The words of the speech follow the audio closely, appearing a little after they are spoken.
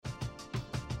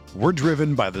We're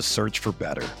driven by the search for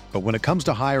better. But when it comes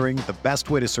to hiring, the best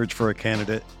way to search for a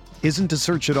candidate isn't to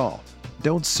search at all.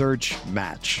 Don't search,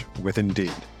 match with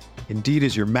Indeed. Indeed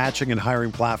is your matching and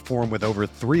hiring platform with over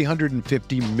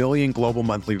 350 million global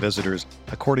monthly visitors,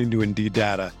 according to Indeed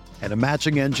data, and a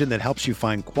matching engine that helps you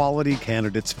find quality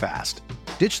candidates fast.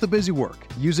 Ditch the busy work.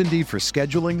 Use Indeed for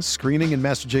scheduling, screening, and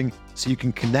messaging so you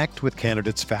can connect with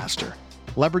candidates faster.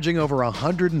 Leveraging over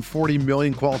 140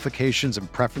 million qualifications and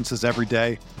preferences every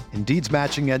day, Indeed's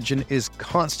matching engine is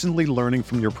constantly learning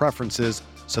from your preferences,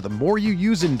 so the more you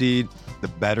use Indeed, the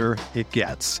better it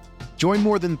gets. Join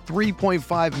more than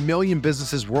 3.5 million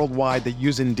businesses worldwide that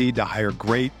use Indeed to hire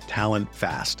great talent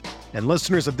fast. And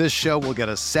listeners of this show will get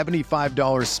a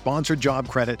 $75 sponsored job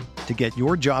credit to get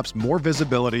your jobs more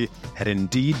visibility at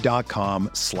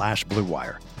Indeed.com/Blue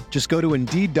Wire. Just go to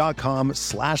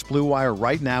Indeed.com/Blue Wire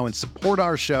right now and support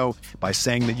our show by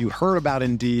saying that you heard about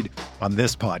Indeed on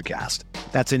this podcast.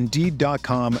 That's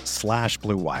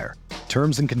Indeed.com/Blue Wire.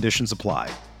 Terms and conditions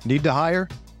apply. Need to hire?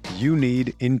 You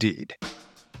need Indeed.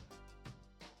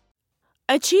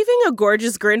 Achieving a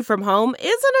gorgeous grin from home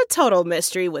isn't a total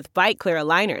mystery with Bite Clear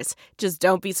aligners. Just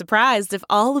don't be surprised if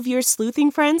all of your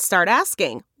sleuthing friends start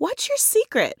asking, "What's your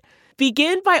secret?"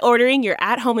 Begin by ordering your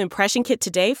at-home impression kit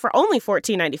today for only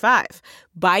 $14.95.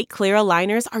 Bite Clear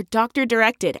aligners are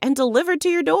doctor-directed and delivered to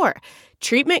your door.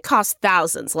 Treatment costs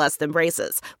thousands less than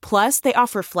braces. Plus, they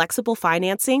offer flexible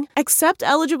financing, accept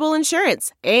eligible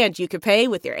insurance, and you can pay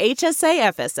with your HSA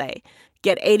FSA.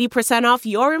 Get 80% off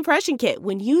your impression kit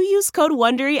when you use code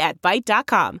WONDERY at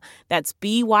Byte.com. That's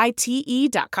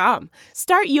BYTE.com.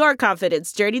 Start your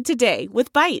confidence journey today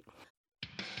with Byte.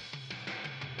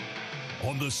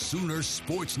 On the Sooner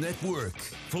Sports Network,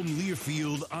 from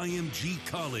Learfield IMG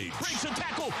College. Breaks a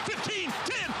tackle, 15,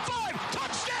 10, 5,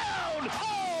 touchdown!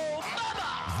 Oh,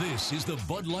 mama! This is the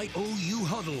Bud Light OU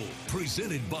Huddle,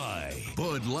 presented by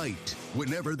Bud Light.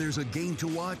 Whenever there's a game to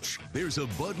watch, there's a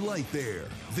Bud Light there.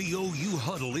 The OU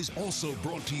Huddle is also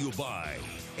brought to you by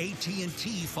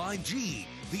AT&T 5G,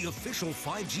 the official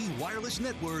 5G wireless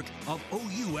network of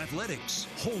OU Athletics.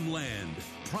 Homeland,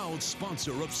 proud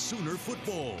sponsor of Sooner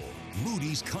football.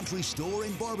 Moody's Country Store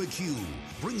and Barbecue,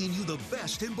 bringing you the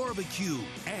best in barbecue.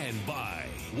 And by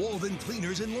Walden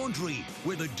Cleaners and Laundry,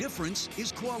 where the difference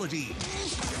is quality.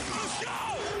 Let's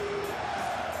go!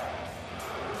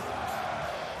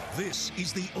 This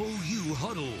is the OU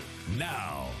Huddle.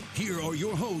 Now, here are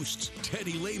your hosts,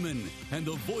 Teddy Lehman and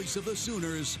the voice of the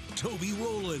Sooners, Toby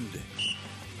Rowland.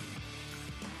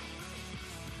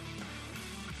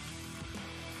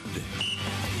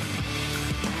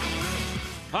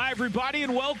 Hi, everybody,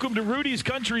 and welcome to Rudy's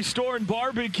Country Store and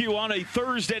Barbecue on a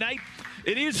Thursday night.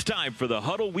 It is time for the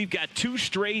Huddle. We've got 2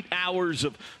 straight hours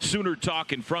of Sooner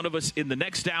talk in front of us. In the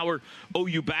next hour,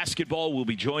 OU basketball will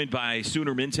be joined by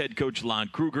Sooner men's head coach Lon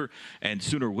Kruger and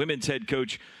Sooner women's head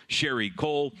coach Sherri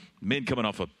Coale. Men coming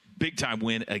off a big-time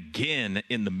win again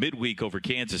in the midweek over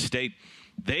Kansas State.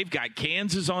 They've got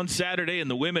Kansas on Saturday,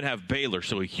 and the women have Baylor,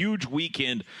 so a huge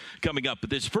weekend coming up. But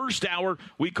this first hour,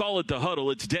 we call it the Huddle.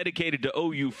 It's dedicated to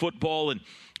OU football, and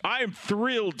I am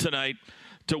thrilled tonight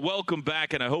to welcome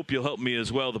back, and I hope you'll help me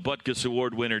as well, the Butkus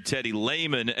Award winner, Teddy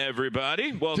Lehman,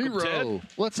 everybody. Welcome, Ted.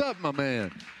 What's up, my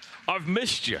man? I've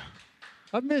missed you.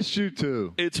 I've missed you,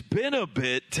 too. It's been a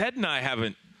bit. Ted and I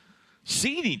haven't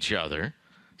seen each other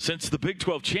since the Big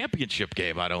 12 championship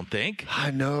game, I don't think.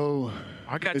 I know.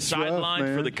 I got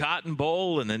sidelined for the Cotton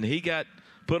Bowl, and then he got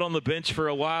put on the bench for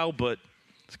a while, but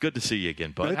it's good to see you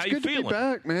again, bud. How you feeling? It's good to be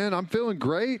back, man. I'm feeling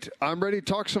great. I'm ready to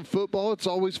talk some football. It's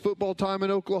always football time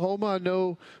in Oklahoma. I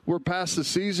know we're past the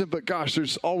season, but, gosh,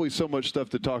 there's always so much stuff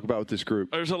to talk about with this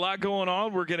group. There's a lot going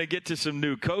on. We're going to get to some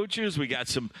new coaches. We got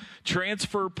some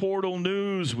transfer portal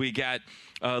news. We got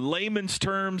layman's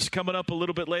terms coming up a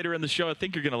little bit later in the show. I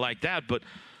think you're going to like that, but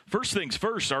first things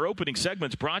first, our opening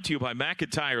segment's brought to you by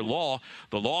McIntyre Law,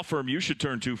 the law firm you should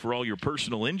turn to for all your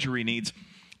personal injury needs.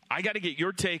 I got to get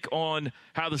your take on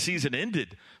how the season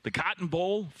ended. The Cotton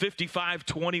Bowl,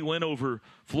 55-20 win over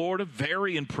Florida.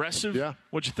 Very impressive. Yeah.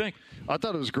 What'd you think? I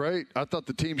thought it was great. I thought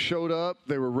the team showed up.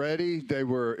 They were ready. They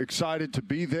were excited to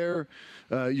be there.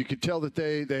 You could tell that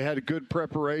they had a good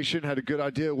preparation, had a good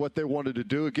idea of what they wanted to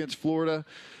do against Florida.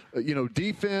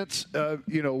 Defense,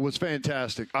 was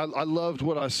fantastic. I loved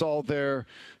what I saw there.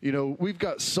 We've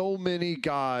got so many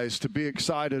guys to be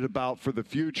excited about for the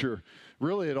future.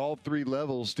 really at all three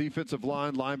levels, defensive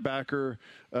line, linebacker,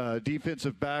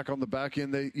 defensive back on the back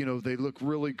end. They look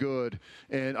really good.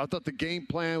 And I thought the game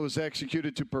plan was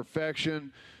executed to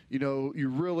perfection. You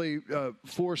really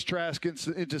forced Trask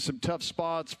into some tough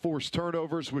spots, forced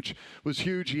turnovers, which was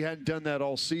huge. He hadn't done that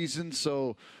all season.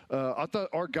 So I thought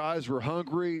our guys were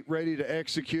hungry, ready to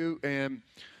execute, and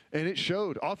it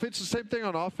showed. Offense, the same thing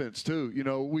on offense, too.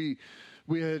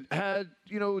 We had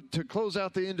to close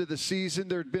out the end of the season,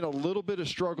 there had been a little bit of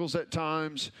struggles at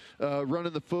times,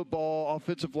 running the football,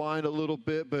 offensive line a little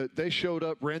bit, but they showed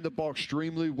up, ran the ball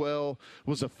extremely well,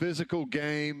 was a physical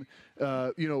game,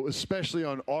 especially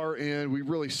on our end. We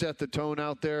really set the tone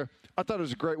out there. I thought it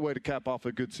was a great way to cap off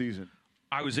a good season.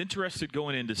 I was interested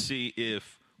going in to see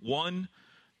if, one,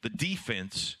 the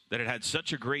defense that had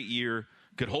such a great year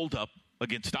could hold up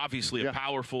against obviously a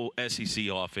powerful SEC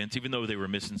offense, even though they were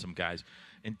missing some guys.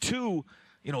 And two,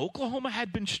 Oklahoma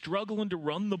had been struggling to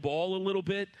run the ball a little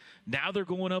bit. Now they're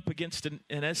going up against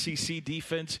an SEC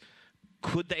defense.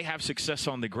 Could they have success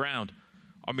on the ground?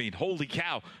 I mean, holy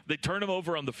cow. They turn them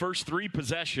over on the first three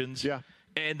possessions,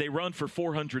 and they run for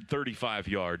 435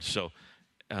 yards. So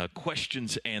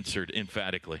questions answered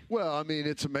emphatically. Well, I mean,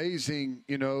 it's amazing,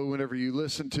 whenever you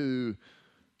listen to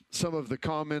some of the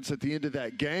comments at the end of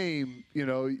that game,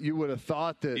 you would have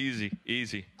thought that.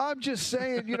 Easy. I'm just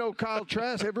saying, Kyle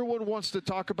Trask, everyone wants to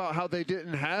talk about how they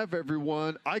didn't have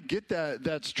everyone. I get that.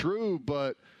 That's true,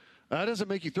 but that doesn't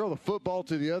make you throw the football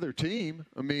to the other team.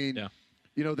 I mean,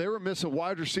 they were missing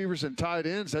wide receivers and tight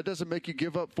ends. That doesn't make you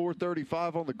give up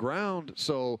 435 on the ground.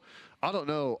 So I don't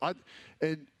know.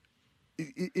 And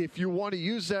if you want to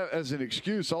use that as an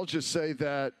excuse, I'll just say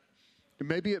that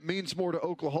maybe it means more to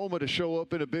Oklahoma to show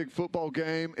up in a big football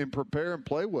game and prepare and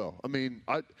play well. I mean,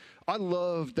 I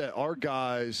love that our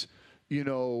guys,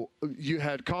 you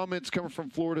had comments coming from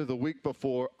Florida the week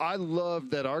before. I love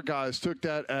that our guys took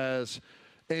that as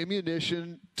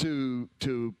ammunition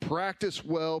to practice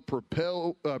well,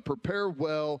 prepare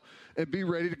well, and be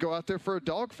ready to go out there for a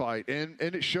dogfight. And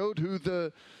it showed who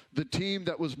the team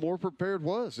that was more prepared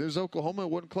was. It was Oklahoma. It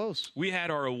wasn't close. We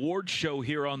had our award show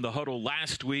here on the Huddle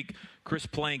last week. Chris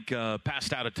Plank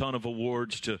passed out a ton of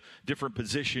awards to different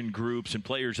position groups and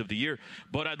players of the year.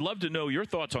 But I'd love to know your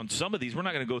thoughts on some of these. We're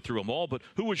not going to go through them all, but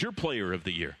who was your player of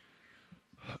the year?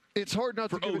 It's hard not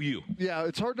to give OU.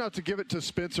 It's hard not to give it to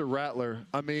Spencer Rattler.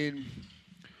 I mean,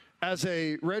 as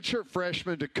a redshirt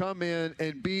freshman to come in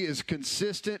and be as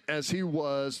consistent as he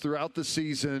was throughout the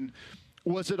season.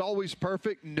 Was it always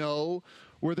perfect? No.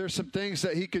 Were there some things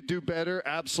that he could do better?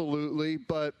 Absolutely.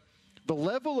 But the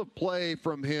level of play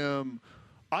from him,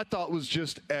 I thought was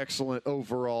just excellent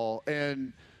overall.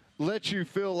 And let you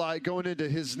feel like going into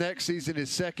his next season, his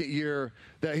second year,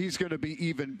 that he's going to be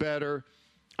even better.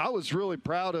 I was really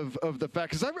proud of the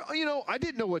fact, because I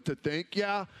didn't know what to think.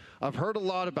 Yeah, I've heard a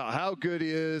lot about how good he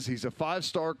is. He's a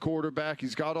 5-star quarterback.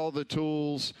 He's got all the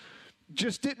tools.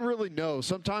 Just didn't really know.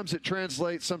 Sometimes it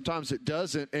translates, sometimes it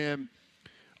doesn't. And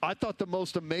I thought the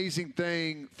most amazing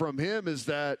thing from him is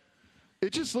that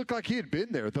it just looked like he had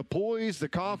been there. The poise, the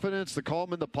confidence, the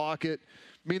calm in the pocket.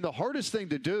 I mean, the hardest thing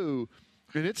to do,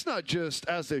 and it's not just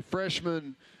as a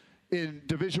freshman in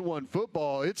Division I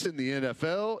football, it's in the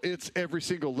NFL, it's every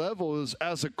single level, is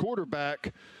as a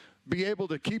quarterback, be able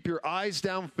to keep your eyes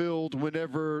downfield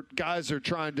whenever guys are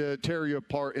trying to tear you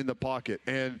apart in the pocket.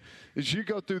 And as you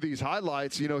go through these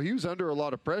highlights, he was under a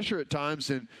lot of pressure at times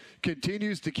and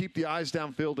continues to keep the eyes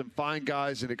downfield and find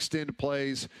guys and extend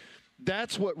plays.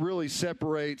 That's what really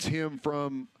separates him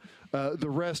from the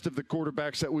rest of the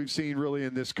quarterbacks that we've seen really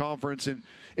in this conference. And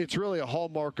it's really a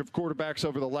hallmark of quarterbacks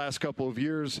over the last couple of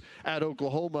years at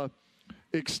Oklahoma.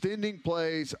 Extending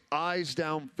plays, eyes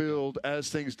downfield as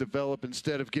things develop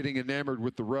instead of getting enamored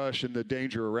with the rush and the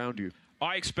danger around you.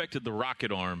 I expected the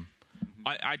rocket arm.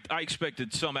 I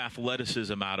expected some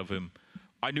athleticism out of him.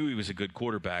 I knew he was a good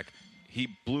quarterback. He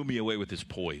blew me away with his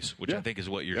poise, which I think is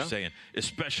what you're saying,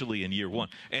 especially in year one,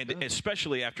 and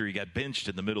especially after he got benched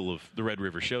in the middle of the Red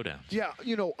River Showdown. Yeah,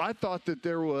 I thought that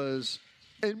there was,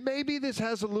 and maybe this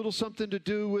has a little something to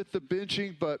do with the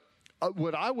benching, but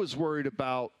what I was worried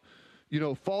about,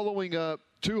 following up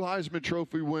 2 Heisman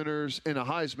Trophy winners and a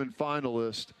Heisman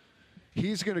finalist,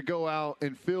 he's going to go out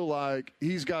and feel like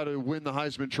he's got to win the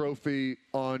Heisman Trophy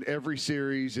on every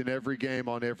series, in every game,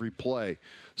 on every play.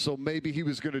 So maybe he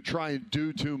was going to try and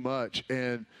do too much.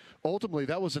 And ultimately,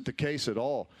 that wasn't the case at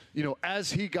all.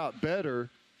 As he got better,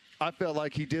 I felt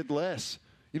like he did less.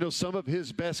 Some of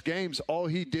his best games, all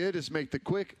he did is make the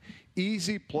quick,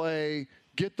 easy play,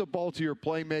 get the ball to your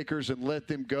playmakers and let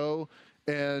them go.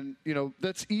 And,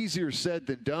 that's easier said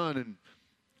than done. And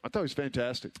I thought he was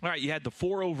fantastic. All right, you had the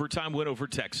 4 overtime win over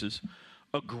Texas.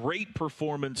 a great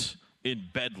performance in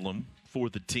Bedlam for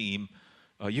the team.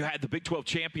 You had the Big 12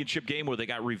 championship game where they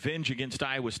got revenge against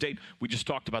Iowa State. We just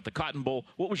talked about the Cotton Bowl.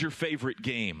 What was your favorite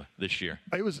game this year?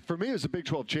 For me, it was a Big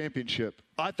 12 championship.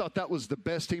 I thought that was the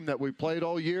best team that we played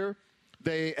all year.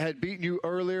 They had beaten you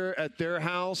earlier at their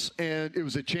house, and it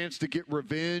was a chance to get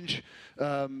revenge.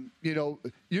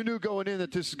 You knew going in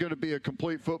that this is going to be a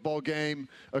complete football game,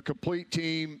 a complete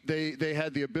team. They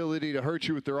had the ability to hurt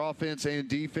you with their offense and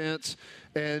defense,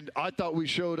 and I thought we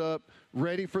showed up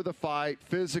ready for the fight,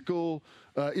 physical.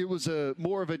 It was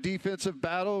more of a defensive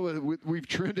battle. We've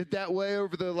trended that way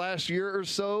over the last year or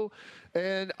so,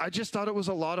 and I just thought it was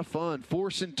a lot of fun,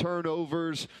 forcing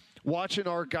turnovers, watching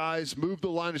our guys move the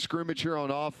line of scrimmage here on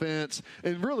offense.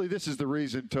 And really, this is the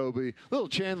reason, Toby. Little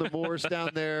Chandler Morris down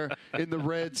there in the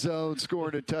red zone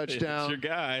scoring a touchdown. It's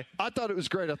your guy. I thought it was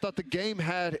great. I thought the game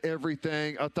had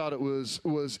everything. I thought it was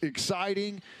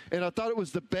exciting. And I thought it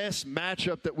was the best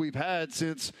matchup that we've had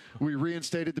since we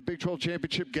reinstated the Big 12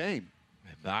 championship game.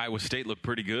 Iowa State looked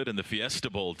pretty good in the Fiesta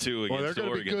Bowl, too, against Oregon. Well, they're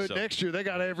going to be good next year. They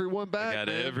got everyone back.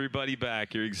 They got everybody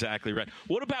back. You're exactly right.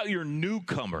 What about your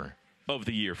newcomer of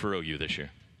the year for OU this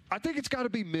year? I think it's got to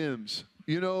be Mims.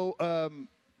 I'm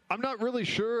not really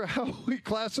sure how we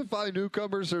classify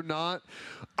newcomers or not.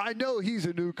 I know he's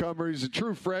a newcomer. He's a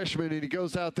true freshman, and he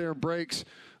goes out there and breaks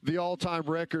the all-time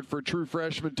record for true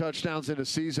freshman touchdowns in a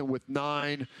season with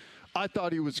 9. I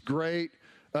thought he was great.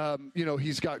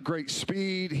 He's got great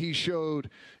speed. He showed,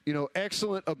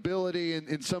 excellent ability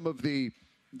in some of the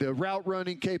route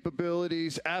running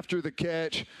capabilities after the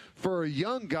catch. For a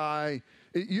young guy,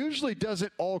 it usually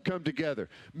doesn't all come together.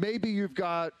 Maybe you've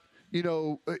got,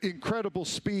 incredible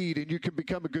speed and you can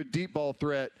become a good deep ball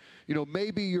threat.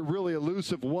 Maybe you're really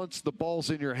elusive once the ball's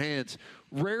in your hands.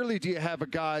 Rarely do you have a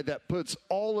guy that puts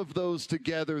all of those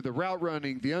together, the route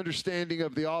running, the understanding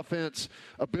of the offense,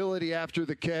 ability after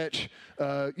the catch,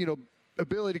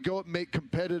 ability to go up and make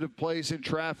competitive plays in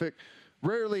traffic.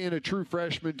 Rarely in a true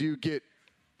freshman do you get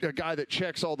a guy that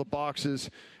checks all the boxes,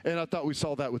 and I thought we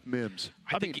saw that with Mims.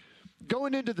 I mean,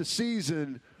 going into the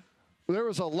season, there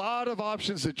was a lot of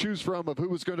options to choose from of who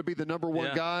was going to be the number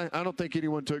one guy. I don't think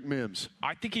anyone took Mims.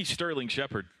 I think he's Sterling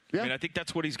Shepard. Yeah. I mean, I think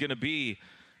that's what he's going to be.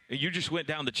 You just went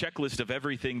down the checklist of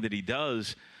everything that he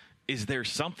does. Is there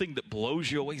something that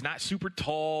blows you away? He's not super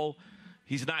tall.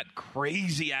 He's not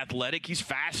crazy athletic. He's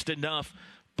fast enough.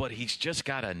 But he's just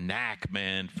got a knack,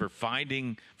 man,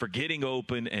 for getting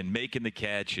open and making the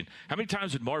catch. And how many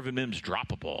times did Marvin Mims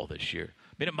drop a ball this year?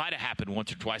 I mean, it might have happened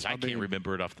once or twice. I can't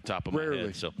remember it off the top of my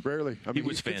head. So rarely. I mean, he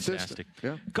was fantastic.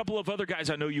 Yeah. A couple of other guys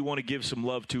I know you want to give some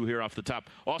love to here off the top.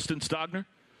 Austin Stogner?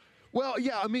 Well,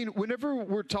 yeah, I mean, whenever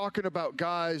we're talking about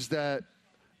guys that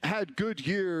had good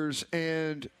years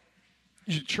and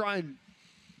you try and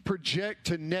project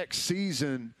to next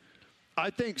season,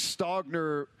 I think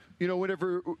Stogner,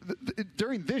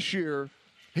 during this year,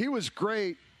 he was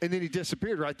great, and then he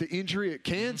disappeared, right? The injury at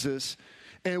Kansas,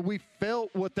 and we felt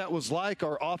what that was like,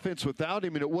 our offense without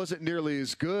him, and it wasn't nearly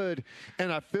as good.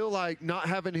 And I feel like not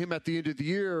having him at the end of the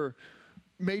year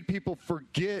made people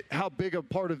forget how big a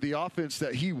part of the offense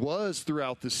that he was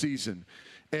throughout the season.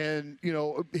 And,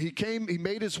 he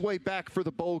made his way back for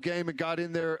the bowl game and got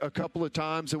in there a couple of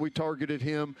times, and we targeted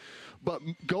him. But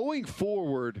going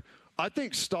forward, I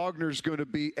think Stogner's going to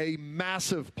be a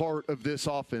massive part of this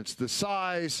offense. The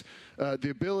size, the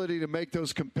ability to make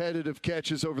those competitive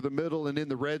catches over the middle and in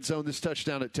the red zone. This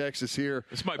touchdown at Texas here.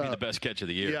 This might be the best catch of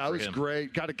the year. Yeah, it was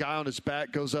great. Got a guy on his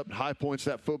back, goes up and high points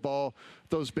that football,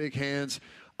 those big hands.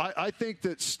 I think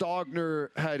that Stogner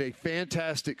had a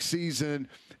fantastic season,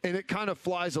 and it kind of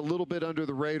flies a little bit under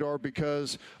the radar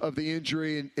because of the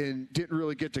injury and didn't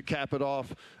really get to cap it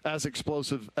off as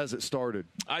explosive as it started.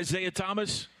 Isaiah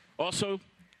Thomas, also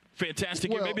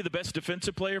fantastic. Well, maybe the best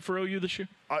defensive player for OU this year?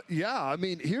 Yeah, I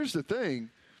mean, here's the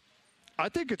thing. I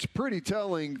think it's pretty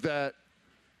telling that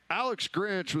Alex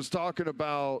Grinch was talking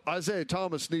about Isaiah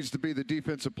Thomas needs to be the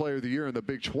defensive player of the year in the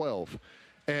Big 12.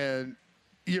 And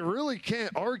you really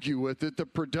can't argue with it. The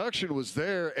production was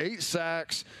there. 8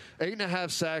 sacks, 8.5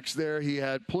 sacks there. He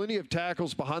had plenty of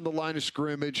tackles behind the line of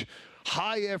scrimmage.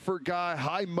 High effort guy,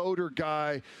 high motor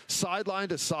guy, sideline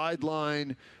to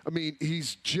sideline. I mean,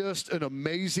 he's just an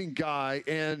amazing guy.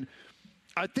 And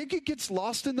I think it gets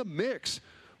lost in the mix.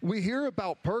 We hear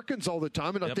about Perkins all the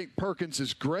time, and I think Perkins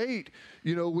is great.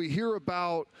 We hear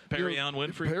about Perrion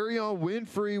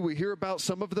Winfrey. We hear about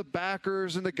some of the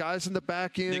backers and the guys in the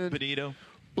back end. Nick Benito.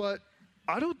 But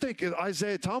I don't think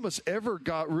Isaiah Thomas ever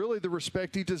got really the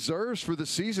respect he deserves for the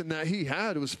season that he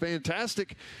had. It was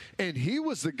fantastic, and he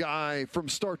was the guy from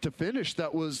start to finish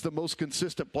that was the most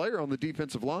consistent player on the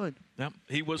defensive line. Yeah,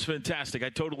 he was fantastic. I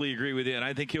totally agree with you, and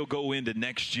I think he'll go into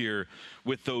next year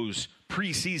with those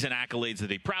preseason accolades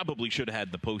that he probably should have had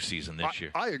in the postseason this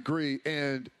year. I agree,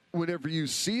 and whenever you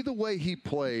see the way he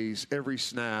plays every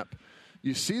snap,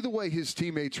 you see the way his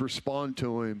teammates respond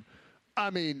to him, I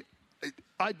mean,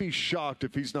 I'd be shocked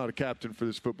if he's not a captain for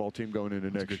this football team going into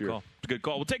next year. It's a good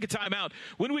call. We'll take a timeout.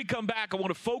 When we come back, I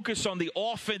want to focus on the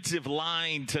offensive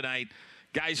line tonight.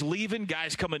 Guys leaving,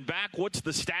 guys coming back. What's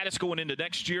the status going into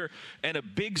next year? And a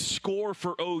big score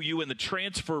for OU in the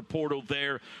transfer portal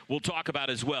there we'll talk about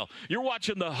as well. You're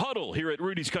watching The Huddle here at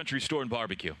Rudy's Country Store and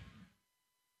Barbecue.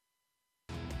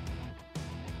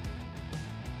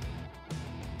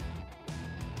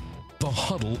 The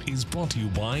Huddle is brought to you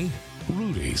by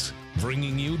Rudy's,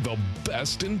 bringing you the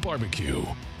best in barbecue.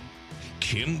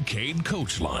 Kincaid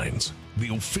Coach Lines,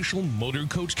 the official motor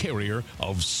coach carrier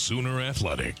of Sooner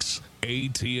Athletics.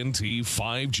 AT&T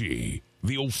 5G,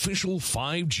 the official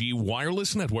 5G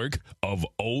wireless network of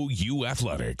OU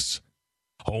Athletics.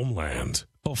 Homeland,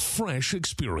 a fresh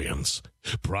experience.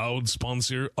 Proud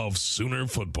sponsor of Sooner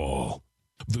Football.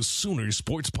 The Sooner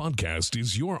Sports Podcast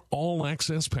is your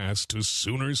all-access pass to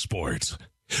Sooner Sports.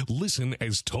 Listen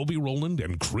as Toby Rowland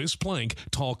and Chris Plank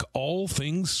talk all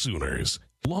things Sooners.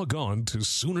 Log on to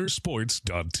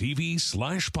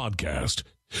Soonersports.tv/podcast.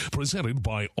 Presented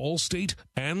by Allstate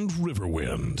and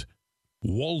Riverwind.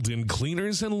 Walden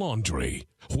Cleaners and Laundry,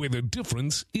 where the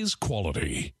difference is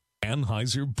quality.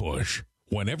 Anheuser-Busch.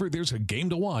 Whenever there's a game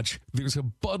to watch, there's a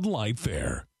Bud Light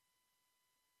there.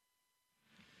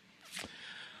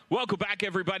 Welcome back,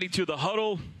 everybody, to The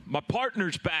Huddle. My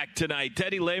partner's back tonight.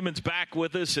 Teddy Lehman's back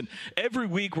with us, and every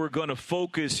week we're going to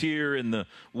focus here in the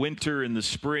winter and the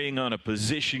spring on a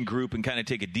position group and kind of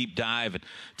take a deep dive. And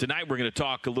tonight we're going to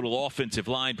talk a little offensive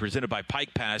line presented by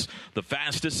Pike Pass, the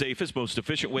fastest, safest, most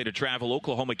efficient way to travel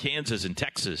Oklahoma, Kansas, and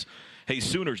Texas. Hey,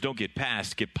 Sooners, don't get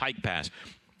passed. Get Pike Pass.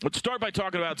 Let's start by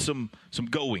talking about some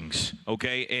goings,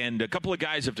 okay? And a couple of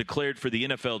guys have declared for the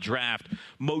NFL draft,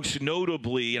 most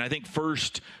notably, and I think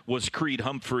first was Creed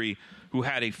Humphrey, who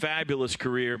had a fabulous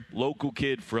career, local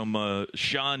kid from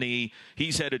Shawnee.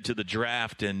 He's headed to the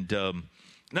draft, and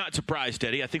not surprised,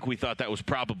 Teddy. I think we thought that was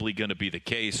probably going to be the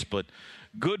case, but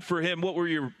good for him. What were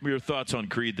your thoughts on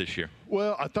Creed this year?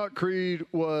 Well, I thought Creed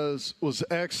was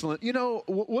excellent. You know,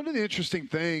 one of the interesting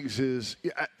things is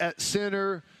at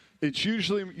center – it's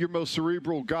usually your most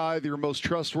cerebral guy, your most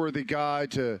trustworthy guy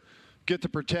to get the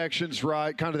protections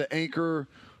right, kind of the anchor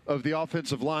of the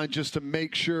offensive line just to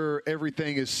make sure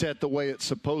everything is set the way it's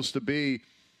supposed to be.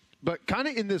 But kind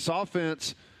of in this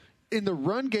offense, in the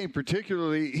run game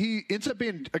particularly, he ends up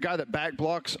being a guy that back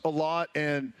blocks a lot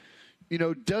and, you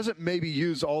know, doesn't maybe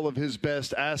use all of his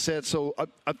best assets. So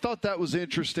I thought that was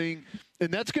interesting,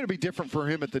 and that's going to be different for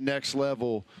him at the next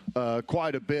level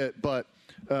quite a bit. But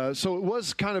so it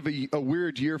was kind of a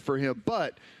weird year for him,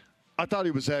 but I thought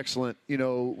he was excellent. You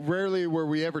know, rarely were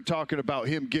we ever talking about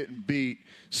him getting beat.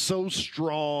 So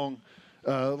strong.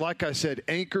 Like I said,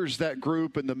 anchors that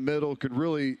group in the middle, could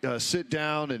really sit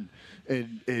down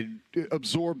and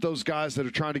absorb those guys that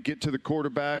are trying to get to the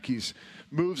quarterback. He's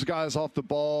moves guys off the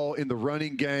ball in the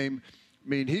running game. I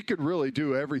mean, he could really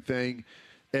do everything.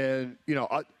 And, you know,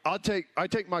 I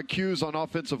take my cues on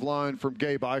offensive line from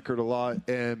Gabe Eichert a lot,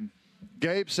 and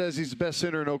Gabe says he's the best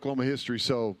center in Oklahoma history,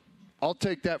 so I'll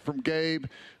take that from Gabe,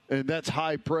 and that's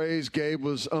high praise. Gabe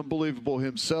was unbelievable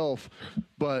himself.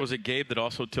 But was it Gabe that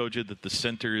also told you that the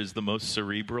center is the most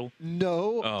cerebral?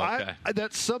 No. Oh, okay.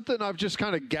 That's something I've just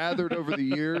kind of gathered over the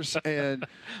years, and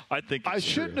I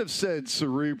shouldn't have said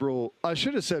cerebral. I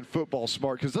should have said football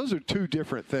smart, because those are two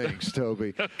different things,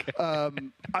 Toby. Okay. I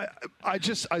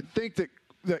think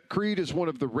that Creed is one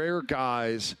of the rare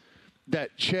guys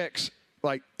that checks –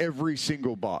 like every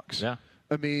single box. Yeah.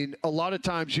 I mean, a lot of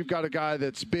times you've got a guy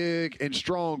that's big and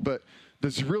strong, but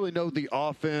does he really know the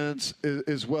offense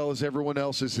as well as everyone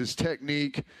else? Is his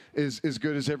technique as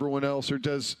good as everyone else, or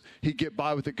does he get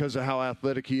by with it because of how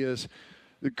athletic he is?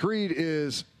 The Creed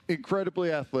is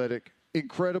incredibly athletic,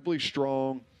 incredibly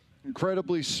strong,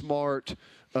 incredibly smart,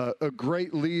 a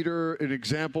great leader, an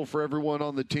example for everyone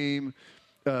on the team.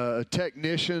 A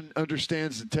technician,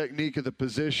 understands the technique of the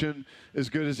position as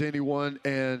good as anyone,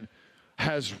 and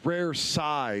has rare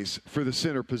size for the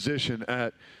center position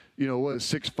at,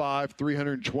 6'5",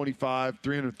 325,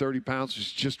 330 pounds,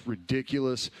 is just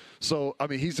ridiculous. So, I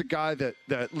mean, he's a guy that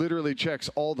literally checks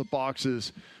all the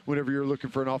boxes whenever you're looking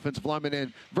for an offensive lineman,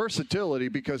 and versatility,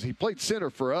 because he played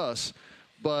center for us,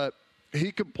 but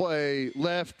he can play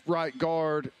left, right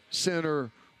guard,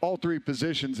 center, all three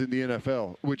positions in the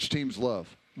NFL, which teams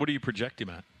love. What do you project him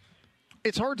at?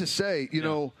 It's hard to say. You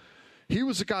know, he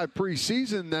was a guy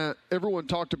preseason that everyone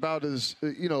talked about as,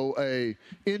 a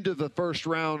into the first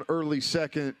round, early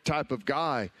second type of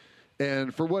guy.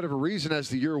 And for whatever reason, as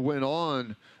the year went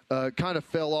on, kind of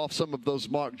fell off some of those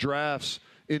mock drafts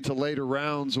into later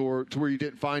rounds or to where you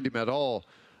didn't find him at all.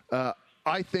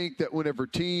 I think that whenever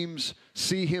teams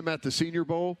see him at the Senior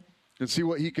Bowl and see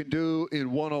what he can do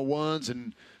in one-on-ones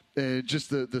and just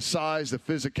the size, the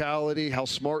physicality, how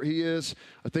smart he is,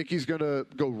 I think he's going to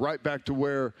go right back to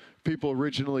where people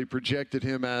originally projected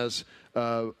him as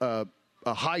a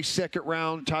high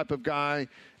second-round type of guy.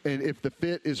 And if the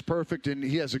fit is perfect and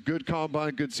he has a good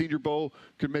combine, good Senior Bowl,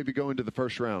 could maybe go into the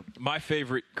first round. My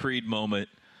favorite Creed moment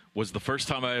was the first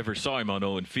time I ever saw him on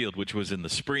Owen Field, which was in the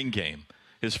spring game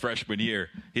his freshman year.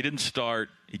 He didn't start.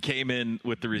 He came in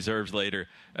with the reserves later,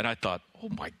 and I thought, oh,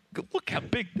 my God, look how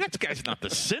big. That guy's not the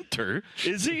center,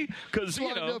 is he? Because,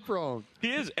 up wrong.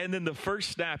 He is. And then the first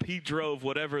snap, he drove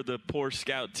whatever the poor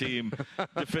scout team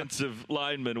defensive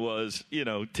lineman was,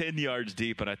 10 yards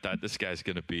deep, and I thought this guy's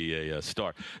going to be a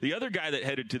star. The other guy that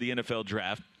headed to the NFL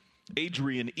draft,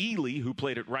 Adrian Ely, who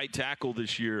played at right tackle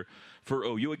this year for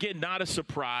OU. Again, not a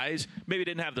surprise. Maybe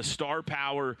didn't have the star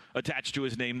power attached to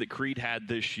his name that Creed had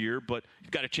this year, but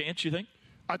he's got a chance, you think?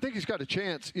 I think he's got a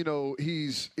chance.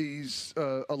 He's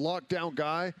a lockdown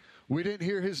guy. We didn't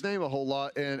hear his name a whole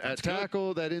lot, and at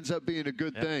tackle, that ends up being a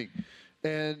good thing.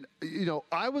 And,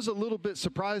 I was a little bit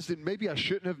surprised, and maybe I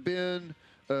shouldn't have been.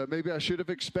 Maybe I should have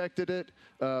expected it.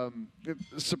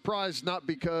 Surprised not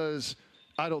because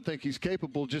I don't think he's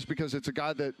capable, just because it's a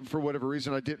guy that, for whatever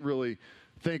reason, I didn't really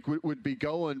think would be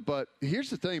going. But here's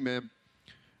the thing, man.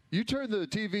 You turn the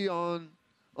TV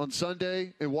on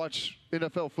Sunday and watch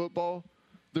NFL football,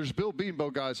 there's Bill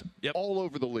Beanbo guys all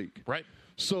over the league. Right.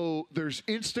 So there's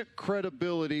instant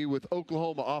credibility with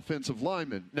Oklahoma offensive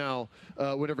linemen. Now,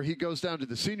 whenever he goes down to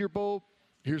the Senior Bowl,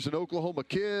 here's an Oklahoma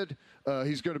kid.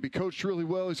 He's going to be coached really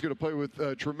well. He's going to play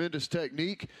with tremendous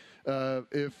technique.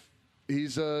 If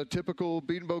he's a typical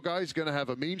Beanbo guy, he's going to have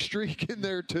a mean streak in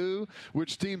there too,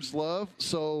 which teams love.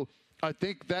 So I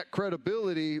think that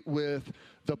credibility with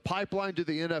the pipeline to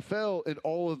the NFL and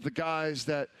all of the guys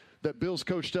that Bill's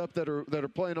coached up that are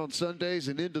playing on Sundays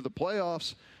and into the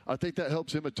playoffs, I think that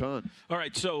helps him a ton. All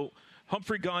right, so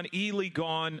Humphrey gone, Ely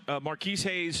gone. Marquise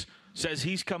Hayes says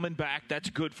he's coming back. That's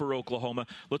good for Oklahoma.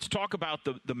 Let's talk about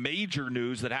the major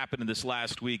news that happened in this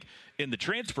last week in the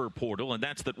transfer portal, and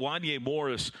that's that Wanye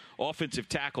Morris, offensive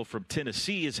tackle from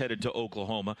Tennessee, is headed to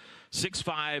Oklahoma.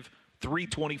 6'5",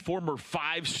 320, former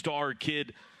five-star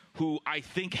kid who I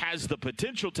think has the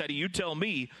potential, Teddy, you tell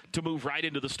me, to move right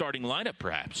into the starting lineup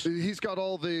perhaps. He's got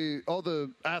all the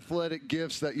athletic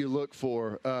gifts that you look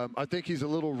for. I think he's a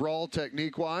little raw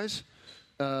technique-wise,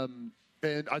 and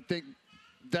I think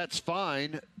that's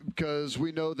fine because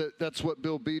we know that that's what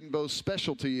Bill Bedenbaugh's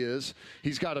specialty is.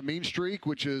 He's got a mean streak,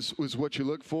 which was what you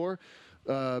look for.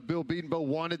 Bill Bedenbaugh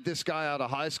wanted this guy out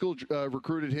of high school,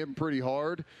 recruited him pretty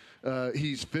hard.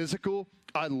 He's physical.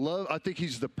 I think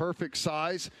he's the perfect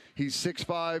size. He's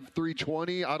 6'5",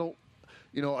 320.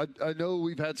 I know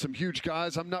we've had some huge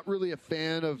guys. I'm not really a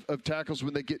fan of tackles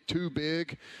when they get too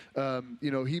big.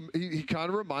 He kind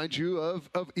of reminds you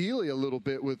of Ely a little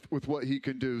bit with what he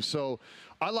can do. So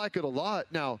I like it a lot.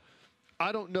 Now,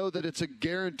 I don't know that it's a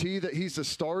guarantee that he's a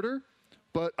starter,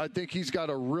 but I think he's got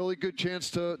a really good chance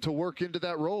to work into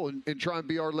that role and try and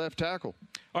be our left tackle.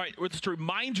 All right, let's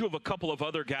remind you of a couple of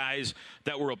other guys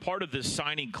that were a part of this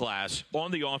signing class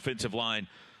on the offensive line,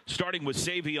 starting with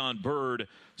Savion Byrd.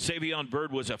 Savion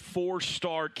Byrd was a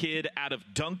four-star kid out of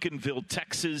Duncanville,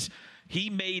 Texas. He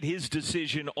made his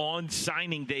decision on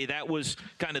signing day. That was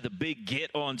kind of the big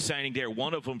get on signing day,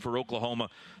 one of them for Oklahoma,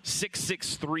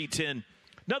 6'6", 310.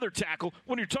 Another tackle.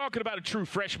 When you're talking about a true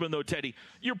freshman, though, Teddy,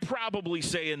 you're probably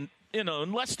saying,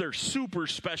 unless they're super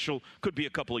special, could be a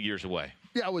couple of years away.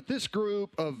 Yeah, with this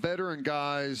group of veteran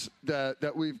guys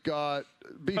that we've got,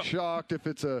 be shocked if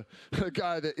it's a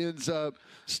guy that ends up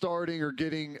starting or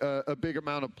getting a big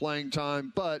amount of playing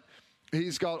time. But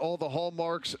he's got all the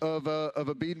hallmarks of a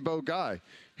Bedenbaugh guy.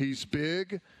 He's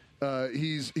big.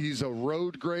 He's a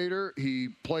road grader. He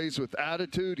plays with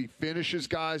attitude. He finishes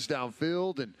guys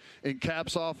downfield and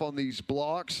caps off on these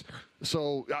blocks.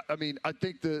 So, I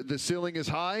think the ceiling is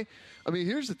high.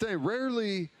 Here's the thing.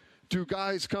 Rarely do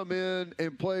guys come in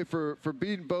and play for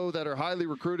Bedenbaugh that are highly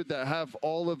recruited, that have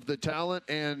all of the talent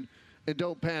and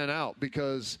don't pan out,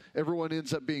 because everyone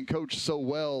ends up being coached so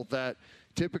well that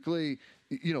typically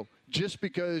just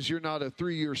because you're not a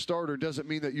 3-year starter doesn't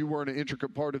mean that you weren't an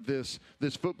intricate part of this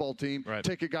football team. Right.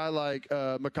 Take a guy like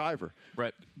McIver.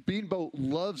 Right. Beanbo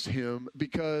loves him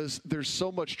because there's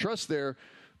so much trust there.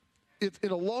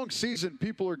 In a long season,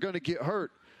 people are going to get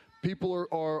hurt. People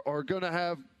are going to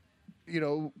have,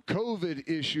 COVID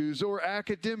issues or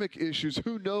academic issues.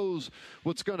 Who knows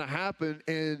what's going to happen?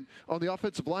 And on the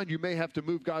offensive line, you may have to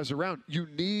move guys around. You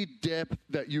need depth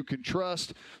that you can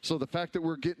trust. So the fact that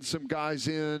we're getting some guys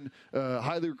in,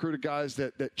 highly recruited guys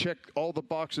that check all the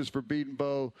boxes for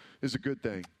Beanbo is a good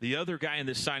thing. The other guy in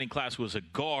this signing class was a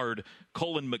guard,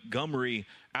 Colin Montgomery,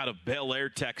 out of Bel Air,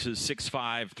 Texas,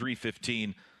 6'5",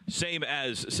 315. Same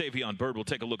as Savion Byrd. We'll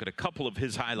take a look at a couple of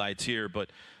his highlights here. But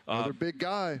another big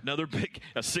guy. Another big,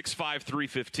 a 6'5",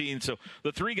 315. So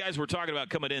the three guys we're talking about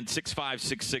coming in, 6'5",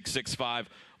 6'6", 6'5",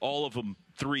 all of them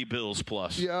 3 bills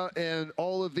plus. Yeah, and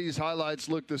all of these highlights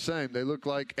look the same. They look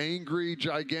like angry,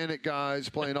 gigantic guys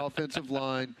playing offensive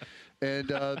line. And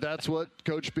that's what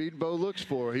Coach Beanbo looks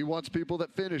for. He wants people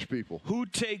that finish people. Who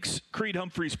takes Creed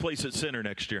Humphrey's place at center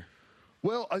next year?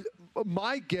 Well,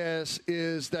 my guess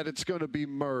is that it's going to be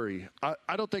Murray.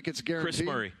 I don't think it's guaranteed. Chris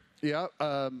Murray. Yeah,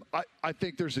 I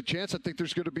think there's a chance. I think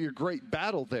there's going to be a great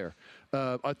battle there.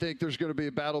 I think there's going to be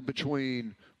a battle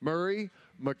between Murray,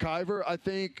 McIver, I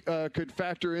think, could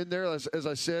factor in there. As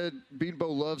I said,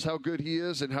 Beanbo loves how good he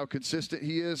is and how consistent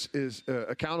he is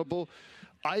accountable.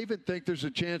 I even think there's a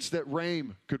chance that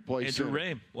Rame could play Andrew center.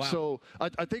 Rame. Wow. So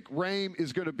I think Rame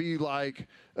is going to be like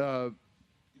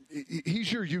he's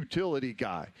your utility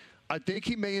guy. I think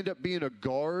he may end up being a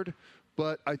guard,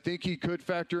 but I think he could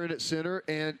factor in at center.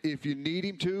 And if you need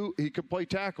him to, he could play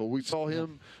tackle. We saw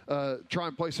him try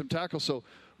and play some tackle. So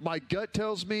my gut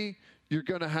tells me you're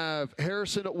going to have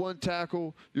Harrison at one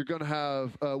tackle. You're going to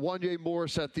have Wanye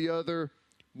Morris at the other,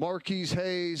 Marquise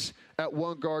Hayes at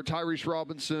one guard, Tyrese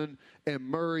Robinson, and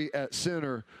Murray at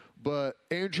center. But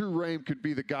Andrew Rame could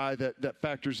be the guy that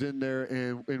factors in there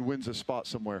and wins a spot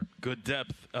somewhere. Good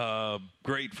depth.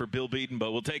 Great for Bill Beaton,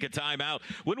 we'll take a timeout.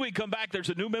 When we come back, there's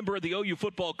a new member of the OU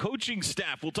football coaching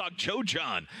staff. We'll talk Joe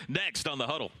John next on The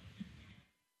Huddle.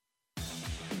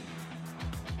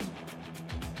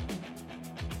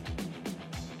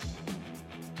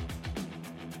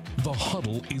 The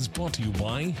Huddle is brought to you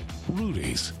by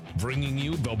Rudy's, bringing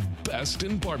you the best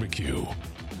in barbecue.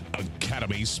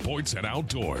 Academy Sports and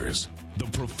Outdoors, the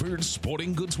preferred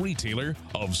sporting goods retailer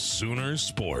of Sooner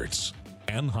Sports.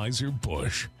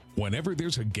 Anheuser-Busch, whenever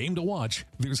there's a game to watch,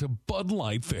 there's a Bud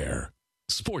Light there.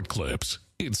 Sport Clips,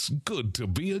 it's good to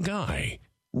be a guy.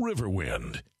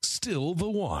 Riverwind, still the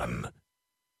one.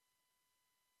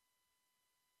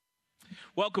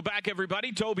 Welcome back,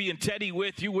 everybody. Toby and Teddy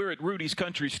with you. We're at Rudy's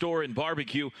Country Store and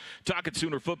Barbecue, talking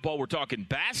Sooner football. We're talking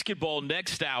basketball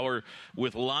next hour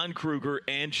with Lon Kruger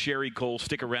and Sherri Coale.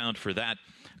 Stick around for that.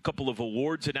 A couple of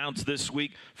awards announced this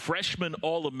week. Freshman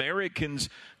All-Americans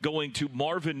going to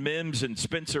Marvin Mims and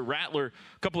Spencer Rattler.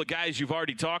 A couple of guys you've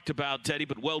already talked about, Teddy,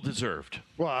 but well-deserved.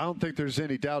 Well, I don't think there's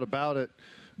any doubt about it.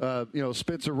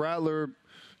 Spencer Rattler,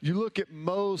 you look at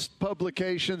most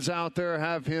publications out there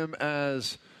have him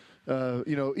as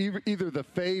either the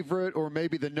favorite or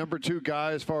maybe the number 2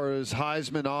 guy as far as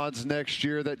Heisman odds next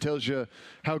year. That tells you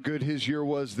how good his year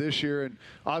was this year. And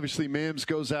obviously Mims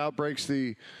goes out, breaks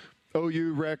the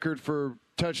OU record for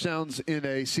touchdowns in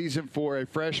a season for a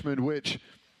freshman, which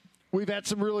we've had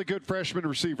some really good freshman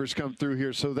receivers come through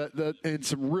here. So that and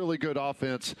some really good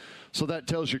offense. So that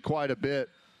tells you quite a bit.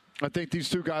 I think these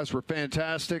 2 guys were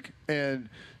fantastic. And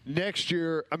next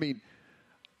year,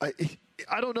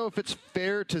 I don't know if it's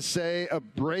fair to say a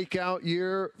breakout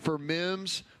year for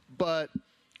Mims, but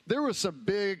there was some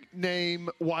big-name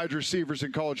wide receivers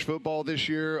in college football this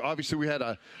year. Obviously, we had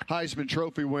a Heisman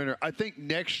Trophy winner. I think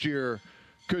next year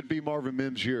could be Marvin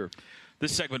Mims' year.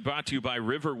 This segment brought to you by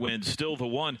Riverwind, still the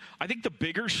one. I think the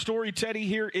bigger story, Teddy,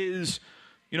 here is,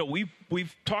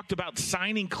 we've talked about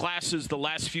signing classes the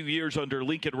last few years under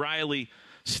Lincoln Riley,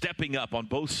 stepping up on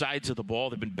both sides of the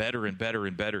ball. They've been better and better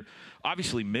and better.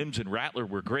 Obviously, Mims and Rattler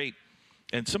were great.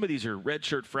 And some of these are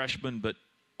redshirt freshmen, but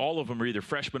all of them are either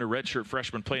freshmen or redshirt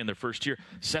freshmen playing their first year.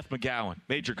 Seth McGowan,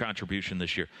 major contribution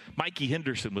this year. Mikey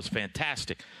Henderson was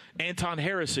fantastic. Anton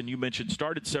Harrison, you mentioned,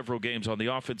 started several games on the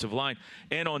offensive line.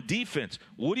 And on defense,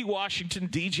 Woody Washington,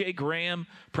 DJ Graham,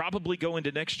 probably go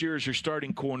into next year as your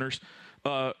starting corners.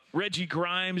 Reggie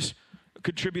Grimes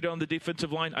contribute on the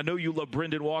defensive line. I know you love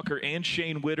Brendan Walker and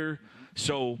Shane Witter,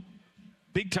 so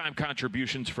big-time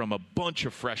contributions from a bunch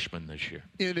of freshmen this year.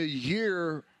 In a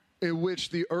year in which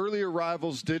the early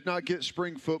arrivals did not get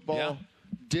spring football,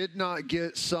 did not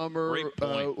get summer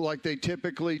like they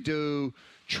typically do.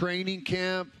 Training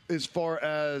camp, as far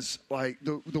as like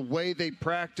the way they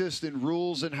practiced and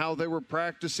rules and how they were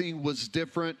practicing, was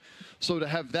different. So to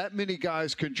have that many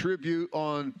guys contribute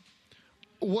on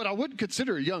what I wouldn't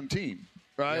consider a young team,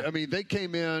 right? Yeah. I mean, they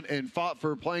came in and fought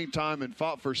for playing time and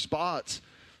fought for spots.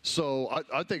 So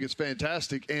I think it's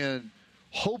fantastic. And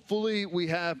hopefully we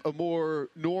have a more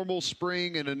normal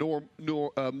spring and a more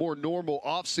normal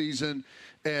offseason,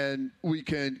 and we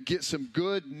can get some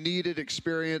good, needed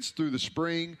experience through the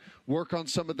spring, work on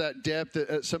some of that depth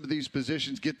at some of these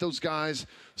positions, get those guys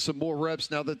some more reps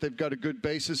now that they've got a good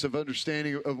basis of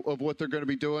understanding of what they're going to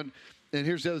be doing. And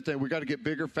here's the other thing. We got to get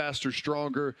bigger, faster,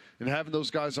 stronger, and having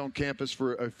those guys on campus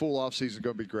for a full offseason is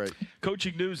going to be great.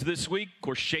 Coaching news this week. Of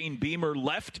course, Shane Beamer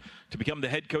left to become the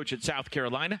head coach at South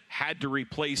Carolina, had to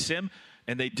replace him,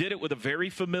 and they did it with a very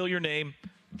familiar name,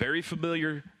 very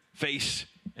familiar face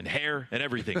and hair and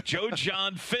everything. Joe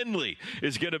John Finley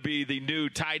is going to be the new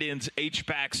tight ends,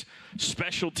 H-backs,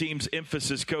 special teams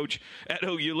emphasis coach at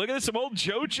OU. Look at this, some old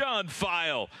Joe John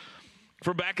file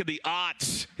from back in the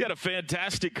aughts. He had a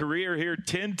fantastic career here,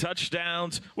 10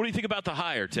 touchdowns. What do you think about the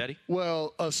hire, Teddy?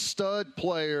 Well, a stud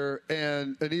player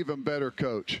and an even better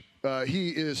coach. He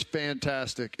is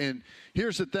fantastic. And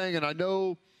here's the thing, and I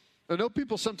know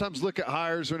people sometimes look at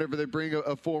hires whenever they bring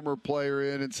a former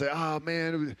player in and say, oh,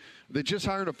 man, they just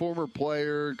hired a former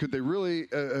player. Could they really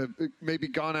maybe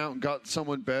gone out and got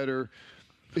someone better?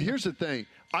 But here's the thing.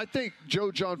 I think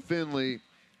Joe John Finley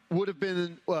would have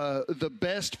been the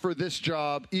best for this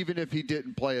job even if he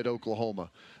didn't play at Oklahoma.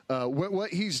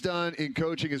 What he's done in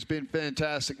coaching has been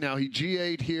fantastic. Now, he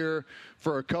GA'd here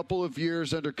for a couple of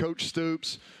years under Coach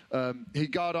Stoops. He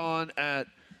got on at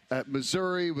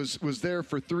Missouri, was there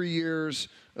for 3 years,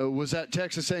 was at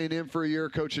Texas A&M for a year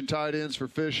coaching tight ends for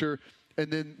Fisher, and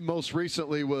then most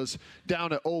recently was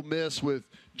down at Ole Miss with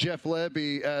Jeff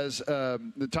Lebby as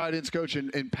the tight ends coach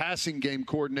and passing game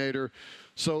coordinator.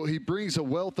 So he brings a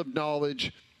wealth of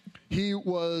knowledge. He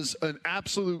was an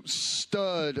absolute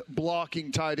stud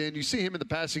blocking tight end. You see him in the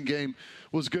passing game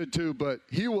was good too, but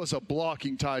he was a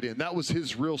blocking tight end. That was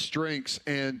his real strengths.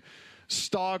 And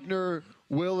Stogner,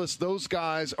 Willis, those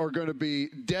guys are going to be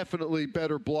definitely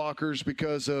better blockers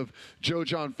because of Joe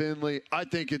John Finley. I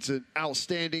think it's an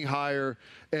outstanding hire.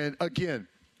 And, again,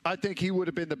 I think he would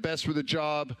have been the best for the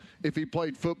job if he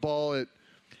played football at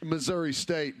Missouri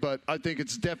State. But I think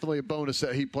it's definitely a bonus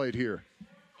that he played here.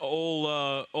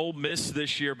 Ole Miss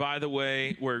this year, by the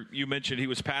way, where you mentioned he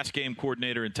was pass game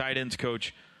coordinator and tight ends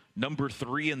coach, number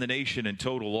 3 in the nation in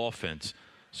total offense.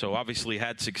 So, obviously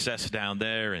had success down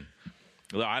there. And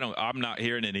I'm not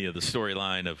hearing any of the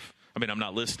storyline I'm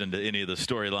not listening to any of the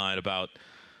storyline about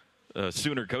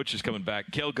Sooner coaches coming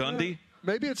back. Cale Gundy?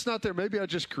 Maybe it's not there. Maybe I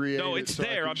just created it. No, it's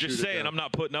there. I'm just saying I'm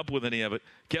not putting up with any of it.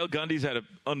 Cale Gundy's had an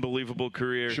unbelievable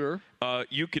career. Sure.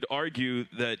 You could argue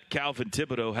that Calvin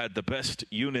Thibodeau had the best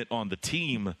unit on the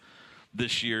team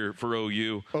this year for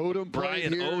OU.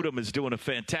 Brian Odom is doing a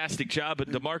fantastic job,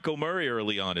 and DeMarco Murray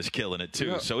early on is killing it too.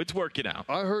 Yeah. So it's working out.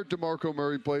 I heard DeMarco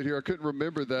Murray played here. I couldn't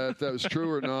remember if that was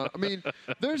true or not. I mean,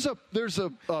 there's a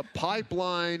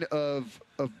pipeline of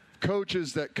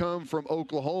coaches that come from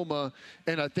Oklahoma,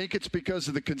 and I think it's because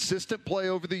of the consistent play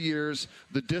over the years,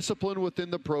 the discipline within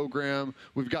the program.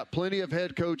 We've got plenty of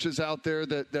head coaches out there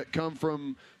that come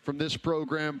from this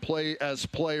program, play as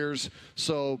players.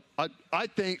 So I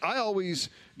think I always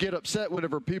get upset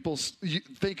whenever people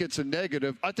think it's a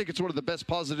negative. I think it's one of the best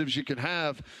positives you can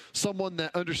have, someone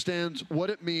that understands what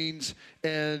it means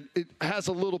and it has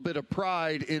a little bit of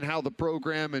pride in how the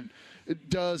program and it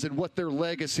does and what their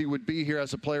legacy would be here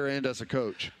as a player and as a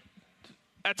coach.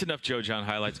 That's enough Joe John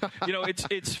highlights.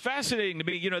 It's fascinating to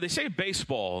me. They say in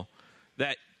baseball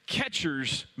that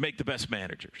catchers make the best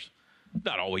managers.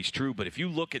 Not always true, but if you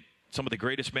look at some of the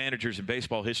greatest managers in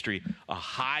baseball history, a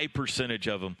high percentage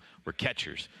of them were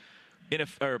catchers. And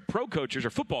if pro coaches or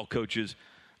football coaches,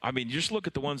 you just look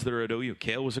at the ones that are at OU.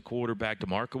 Cale was a quarterback.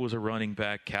 DeMarco was a running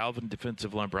back. Calvin,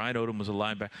 defensive line. Brian Odom was a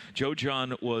linebacker. Joe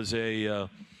John was a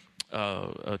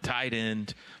tight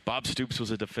end. Bob Stoops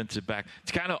was a defensive back.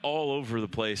 It's kind of all over the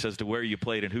place as to where you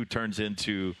played and who turns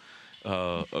into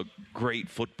a great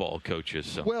football coaches.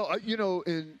 So. Well,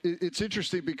 and it's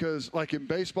interesting because, like in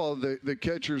baseball, the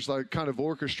catcher's like kind of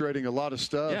orchestrating a lot of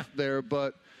stuff there.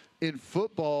 But in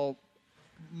football,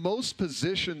 most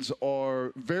positions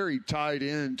are very tied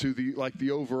into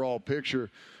the overall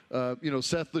picture.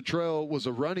 Seth Luttrell was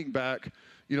a running back.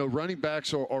 Running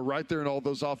backs are right there in all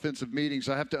those offensive meetings.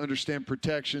 I have to understand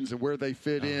protections and where they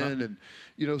fit in. And,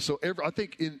 I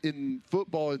think in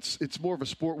football, it's more of a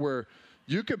sport where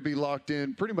you could be locked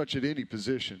in pretty much at any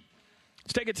position.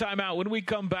 Let's take a timeout. When we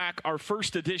come back, our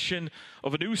first edition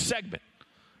of a new segment,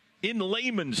 In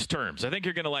Layman's Terms. I think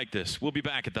you're going to like this. We'll be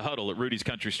back at the Huddle at Rudy's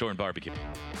Country Store and Barbecue.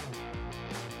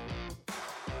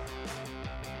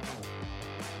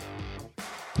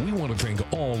 We want to thank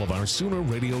all of our Sooner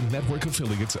Radio Network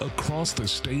affiliates across the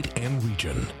state and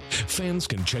region. Fans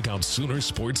can check out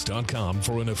Soonersports.com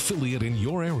for an affiliate in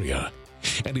your area.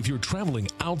 And if you're traveling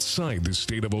outside the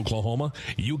state of Oklahoma,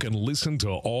 you can listen to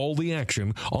all the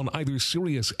action on either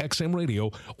Sirius XM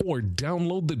Radio or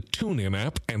download the TuneIn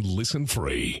app and listen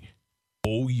free.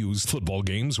 OU's football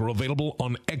games are available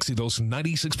on Exodus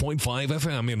 96.5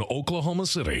 FM in Oklahoma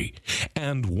City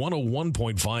and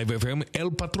 101.5 FM El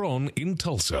Patron in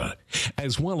Tulsa,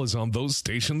 as well as on those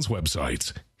stations'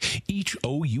 websites. Each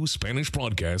OU Spanish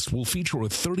broadcast will feature a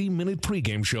 30-minute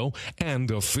pregame show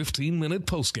and a 15-minute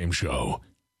postgame show.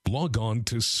 Log on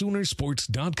to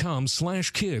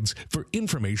Soonersports.com/kids for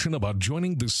information about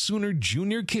joining the Sooner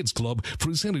Junior Kids Club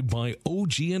presented by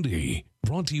OG&E.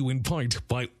 Brought to you in part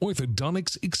by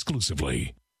Orthodontics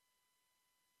exclusively.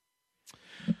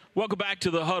 Welcome back to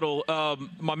the Huddle.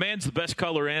 My man's the best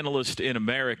color analyst in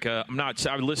America.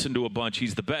 I listened to a bunch.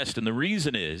 He's the best, and the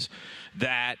reason is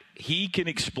that he can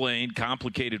explain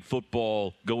complicated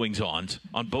football goings-ons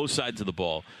on both sides of the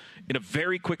ball in a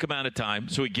very quick amount of time,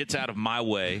 so he gets out of my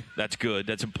way. That's good.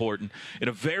 That's important. In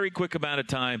a very quick amount of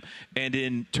time and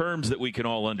in terms that we can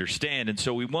all understand. And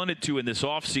so we wanted to, in this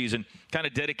offseason, kind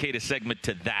of dedicate a segment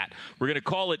to that. We're going to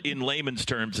call it In Layman's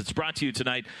Terms. It's brought to you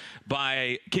tonight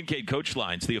by Kincaid Coach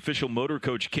Lines, the official motor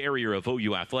coach carrier of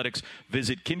OU Athletics.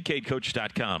 Visit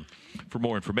KincaidCoach.com for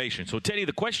more information. So, Teddy,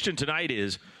 the question tonight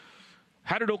is,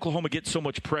 how did Oklahoma get so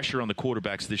much pressure on the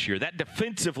quarterbacks this year? That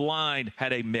defensive line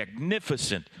had a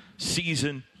magnificent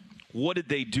season. What did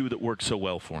they do that worked so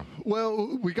well for them?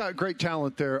 Well, we got great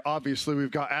talent there. Obviously,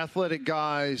 we've got athletic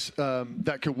guys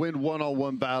that can win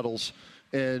one-on-one battles,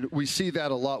 and we see that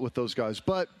a lot with those guys.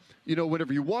 But, you know,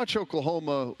 whenever you watch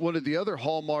Oklahoma, one of the other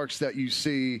hallmarks that you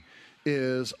see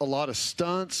is a lot of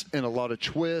stunts and a lot of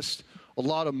twist, a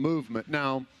lot of movement.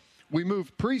 Now, we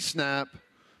move pre-snap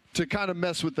to kind of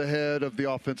mess with the head of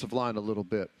the offensive line a little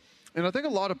bit. And I think a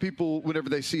lot of people, whenever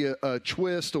they see a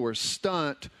twist or a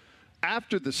stunt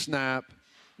after the snap,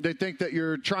 they think that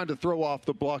you're trying to throw off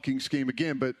the blocking scheme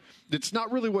again, but it's not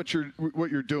really what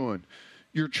you're doing.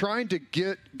 You're trying to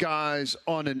get guys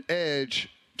on an edge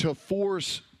to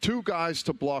force two guys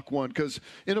to block one, because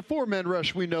in a four-man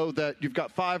rush, we know that you've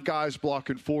got five guys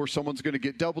blocking four. Someone's going to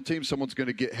get double teamed, someone's going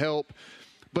to get help.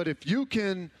 But if you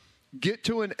can get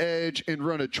to an edge and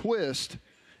run a twist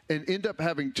and end up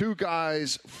having two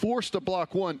guys forced to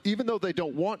block one, even though they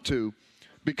don't want to,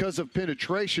 because of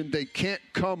penetration, they can't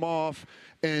come off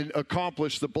and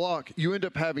accomplish the block. You end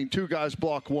up having two guys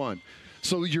block one.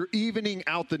 So you're evening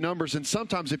out the numbers, and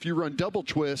sometimes if you run double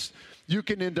twist, you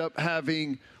can end up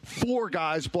having four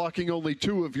guys blocking only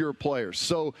two of your players.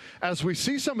 So as we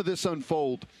see some of this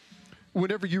unfold,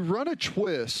 whenever you run a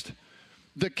twist,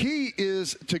 the key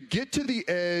is to get to the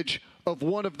edge of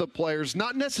one of the players,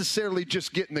 not necessarily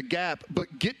just get in the gap,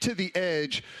 but get to the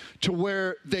edge to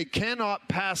where they cannot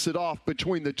pass it off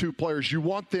between the two players. You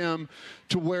want them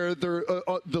to where the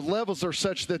levels are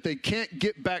such that they can't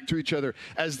get back to each other.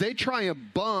 As they try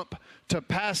and bump to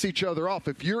pass each other off,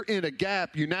 if you're in a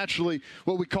gap, you naturally,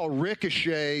 what we call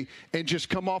ricochet, and just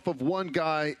come off of one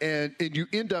guy, and you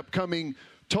end up coming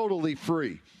totally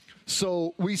free.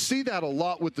 So we see that a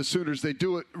lot with the Sooners. They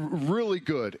do it really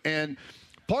good. And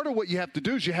part of what you have to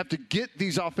do is you have to get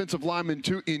these offensive linemen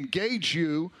to engage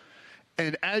you.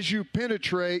 And as you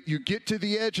penetrate, you get to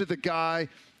the edge of the guy.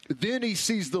 Then he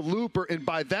sees the looper, and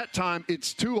by that time,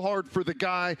 it's too hard for the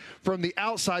guy from the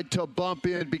outside to bump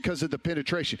in because of the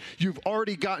penetration. You've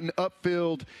already gotten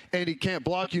upfield, and he can't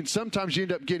block you. And sometimes you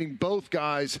end up getting both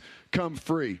guys come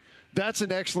free. That's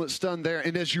an excellent stun there.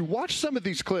 And as you watch some of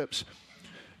these clips,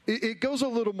 it goes a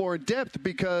little more in depth,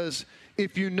 because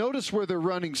if you notice where they're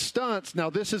running stunts, now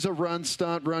this is a run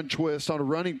stunt, run twist on a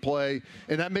running play,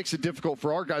 and that makes it difficult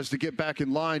for our guys to get back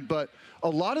in line. But a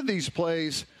lot of these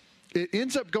plays, it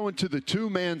ends up going to the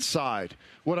two-man side.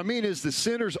 What I mean is the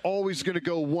center's always going to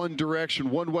go one direction,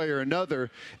 one way or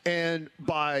another, and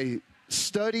by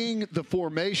studying the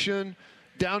formation,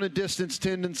 down and distance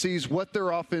tendencies, what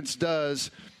their offense does,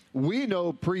 we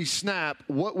know pre-snap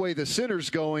what way the center's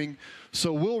going,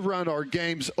 so we'll run our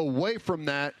games away from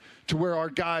that to where our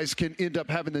guys can end up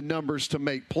having the numbers to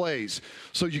make plays.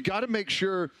 So you got to make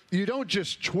sure you don't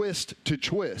just twist to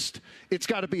twist. It's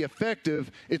got to be effective.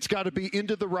 It's got to be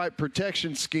into the right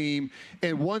protection scheme.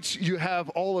 And once you have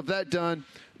all of that done,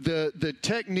 the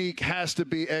technique has to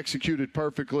be executed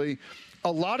perfectly.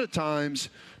 A lot of times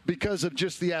because of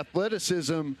just the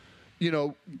athleticism.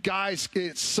 Guys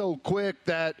get so quick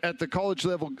that at the college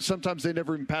level, sometimes they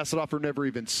never even pass it off or never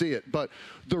even see it. But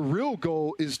the real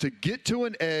goal is to get to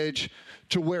an edge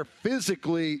to where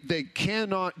physically they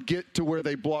cannot get to where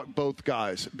they block both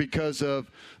guys because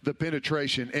of the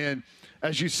penetration. And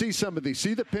as you see some of these,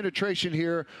 see the penetration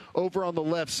here over on the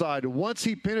left side. Once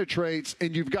he penetrates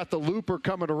and you've got the looper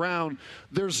coming around,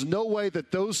 there's no way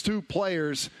that those two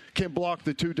players can block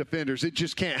the two defenders. It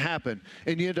just can't happen.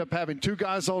 And you end up having two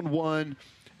guys on one,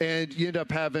 and you end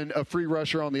up having a free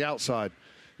rusher on the outside.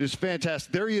 It's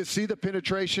fantastic. There you see the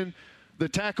penetration. The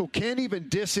tackle can't even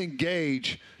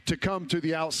disengage to come to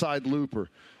the outside looper.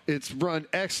 It's run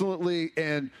excellently,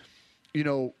 and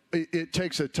it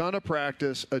takes a ton of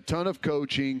practice, a ton of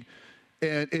coaching,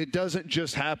 and it doesn't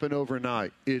just happen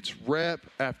overnight. It's rep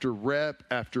after rep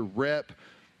after rep.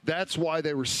 That's why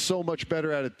they were so much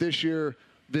better at it this year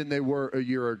than they were a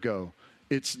year ago.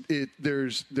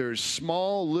 There's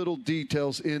small little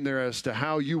details in there as to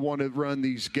how you want to run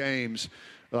these games.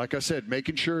 Like I said,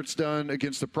 making sure it's done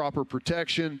against the proper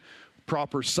protection,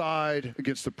 proper side,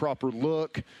 against the proper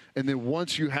look. And then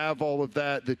once you have all of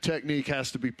that, the technique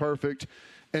has to be perfect.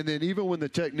 And then even when the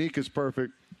technique is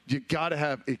perfect, you got to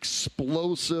have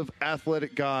explosive,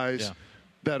 athletic guys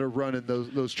that are running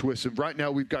those twists. And right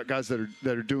now we've got guys that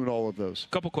are doing all of those.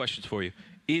 Couple questions for you.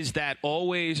 Is that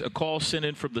always a call sent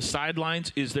in from the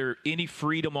sidelines? Is there any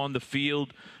freedom on the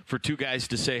field for two guys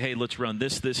to say, hey, let's run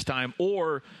this time?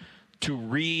 Or to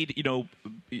read,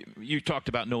 you talked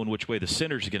about knowing which way the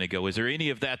center's going to go. Is there any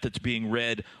of that that's being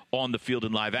read on the field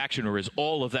in live action, or is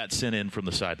all of that sent in from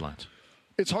the sidelines?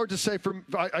 It's hard to say.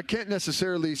 I can't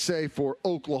necessarily say for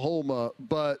Oklahoma,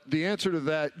 but the answer to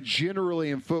that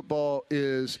generally in football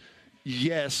is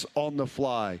yes, on the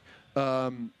fly.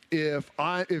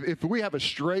 If we have a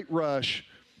straight rush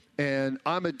and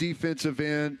I'm a defensive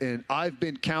end and I've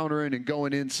been countering and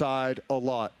going inside a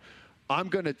lot, I'm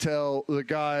going to tell the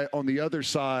guy on the other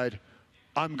side,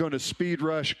 I'm going to speed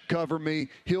rush, cover me.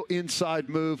 He'll inside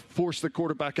move, force the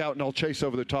quarterback out, and I'll chase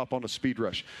over the top on a speed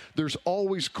rush. There's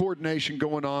always coordination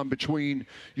going on between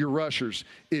your rushers.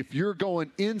 If you're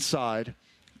going inside,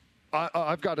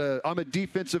 I'm a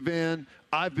defensive end.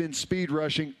 I've been speed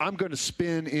rushing. I'm going to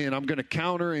spin in. I'm going to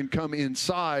counter and come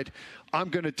inside. I'm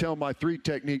going to tell my 3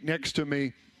 technique next to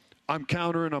me, I'm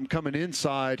countering, I'm coming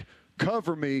inside.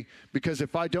 Cover me, because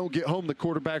if I don't get home, the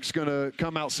quarterback's going to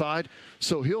come outside.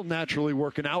 So he'll naturally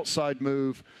work an outside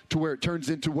move to where it turns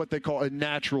into what they call a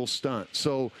natural stunt.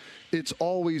 So it's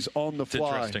always on the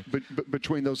fly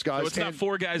between those guys. So it's not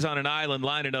 4 guys on an island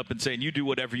lining up and saying, you do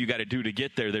whatever you got to do to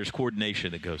get there. There's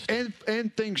coordination that goes to.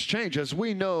 And things change. As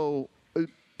we know,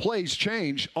 plays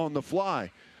change on the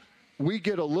fly. We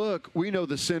get a look. We know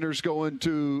the center's going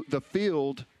to the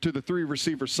field to the 3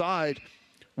 receiver side.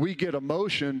 We get a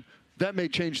motion. That may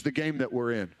change the game that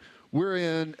we're in. We're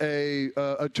in a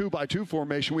 2-by-2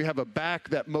 formation. We have a back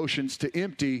that motions to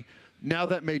empty. Now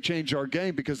that may change our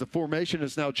game because the formation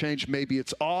has now changed. Maybe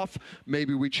it's off.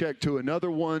 Maybe we check to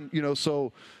another one.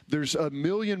 So there's a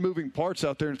million moving parts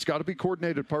out there, and it's got to be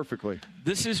coordinated perfectly.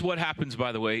 This is what happens,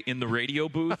 by the way, in the radio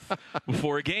booth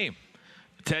before a game.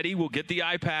 Teddy will get the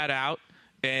iPad out,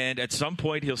 and at some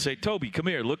point he'll say, Toby, come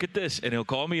here, look at this. And he'll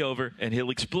call me over, and he'll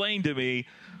explain to me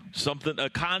a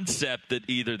concept that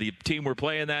either the team we're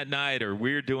playing that night or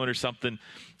we're doing or something.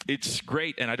 It's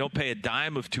great, and I don't pay a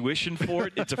dime of tuition for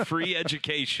it. It's a free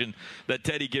education that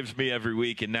Teddy gives me every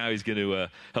week, and now he's going to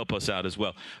help us out as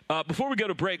well. Before we go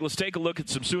to break, let's take a look at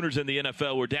some Sooners in the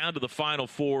NFL. We're down to the Final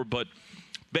Four, but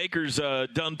Baker's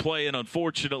done playing,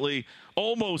 unfortunately.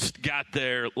 Almost got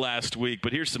there last week,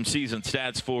 but here's some season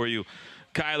stats for you.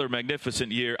 Kyler,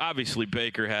 magnificent year. Obviously,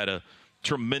 Baker had a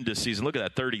tremendous season. Look at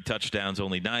that, 30 touchdowns,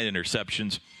 only 9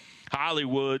 interceptions.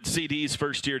 Hollywood, CD's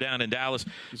first year down in Dallas.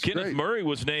 Kenneth Murray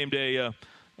was named a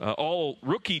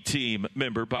all-rookie team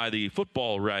member by the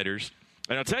Football Writers.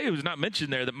 And I'll tell you who's not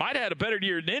mentioned there that might have had a better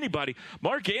year than anybody.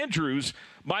 Mark Andrews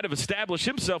might have established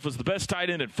himself as the best tight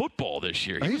end in football this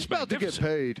year. He's about to get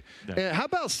paid. Yeah. And how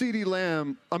about CeeDee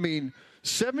Lamb?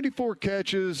 74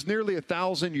 catches, nearly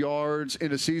 1,000 yards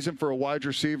in a season for a wide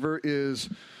receiver is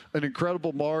an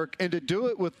incredible mark. And to do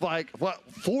it with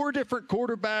 4 different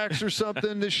quarterbacks or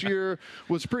something this year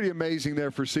was pretty amazing there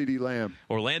for CeeDee Lamb.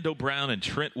 Orlando Brown and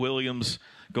Trent Williams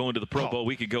going to the Pro Bowl.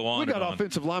 We could go on. We got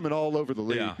offensive linemen all over the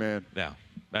league, man. Yeah.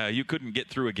 You couldn't get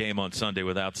through a game on Sunday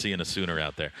without seeing a Sooner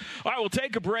out there. All right, we'll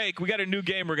take a break. We got a new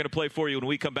game we're going to play for you when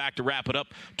we come back to wrap it up.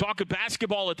 Talking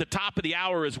basketball at the top of the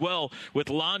hour as well with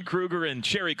Lon Kruger and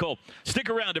Sherri Coale. Stick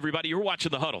around, everybody. You're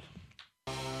watching The Huddle.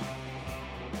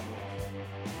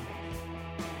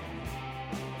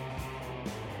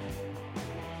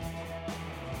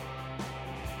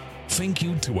 Thank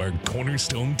you to our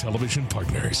cornerstone television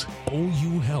partners,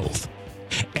 OU Health,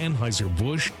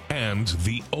 Anheuser-Busch, and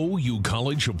the OU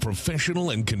College of Professional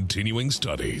and Continuing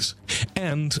Studies,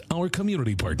 and our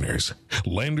community partners,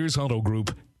 Landers Auto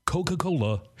Group,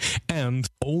 Coca-Cola, and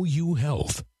OU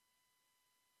Health.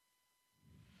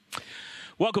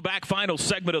 Welcome back. Final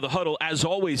segment of the Huddle. As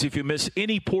always, if you miss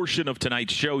any portion of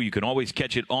tonight's show, you can always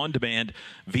catch it on demand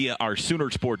via our Sooner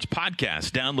Sports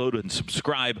podcast. Download and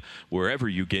subscribe wherever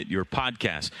you get your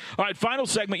podcasts. All right, final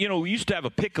segment. You know, we used to have a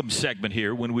pick'em segment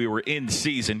here when we were in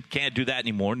season. Can't do that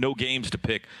anymore. No games to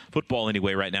pick. Football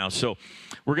anyway right now. So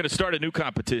we're going to start a new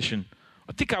competition.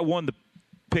 I think I won the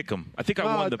pick'em. I think I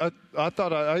won the. I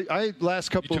thought I last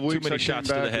couple of weeks. Too many shots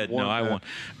to the head. No, I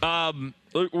won.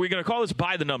 We're going to call this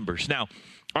by the numbers. Now,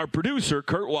 our producer,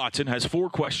 Kurt Watson, has 4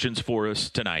 questions for us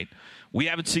tonight. We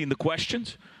haven't seen the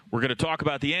questions. We're going to talk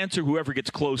about the answer. Whoever gets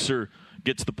closer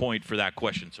gets the point for that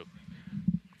question. So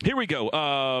here we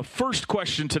go. First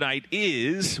question tonight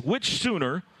is, which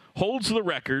Sooner holds the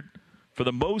record for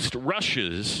the most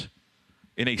rushes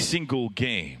in a single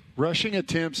game? Rushing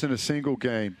attempts in a single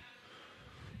game.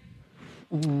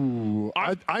 Ooh,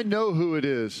 I know who it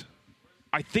is.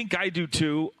 I think I do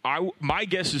too. My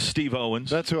guess is Steve Owens.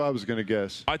 That's who I was going to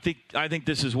guess. I think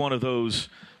this is one of those.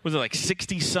 Was it like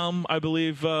 60-some? I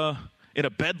believe in a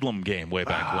Bedlam game way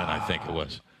back when. I think it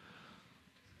was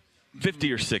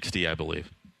 50 or 60. I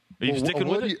believe. Are you sticking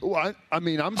with it? I'm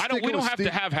sticking with Steve. We don't have to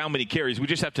have how many carries. We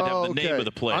just have to have the name of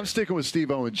the player. I'm sticking with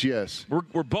Steve Owens. Yes.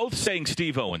 We're both saying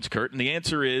Steve Owens, Kurt, and the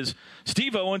answer is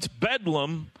Steve Owens.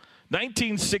 Bedlam,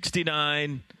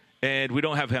 1969. And we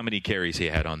don't have how many carries he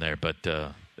had on there, but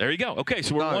there you go. Okay,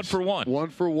 so we're nice. 1 for 1. 1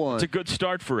 for 1. It's a good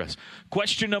start for us.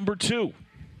 Question number 2.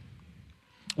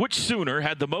 Which Sooner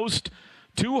had the most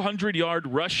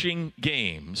 200-yard rushing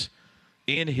games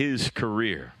in his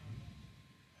career?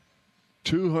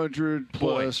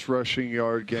 200-plus rushing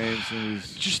yard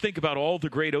games. Just think about all the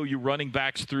great OU running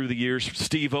backs through the years.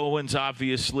 Steve Owens,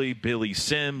 obviously. Billy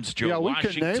Sims, Joe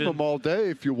Washington. Yeah, we can name them all day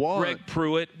if you want. Greg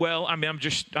Pruitt. Well, I'm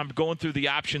going through the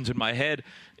options in my head.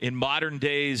 In modern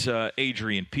days,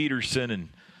 Adrian Peterson and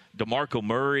DeMarco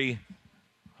Murray.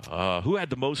 Who had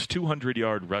the most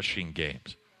 200-yard rushing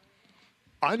games?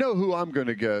 I know who I'm going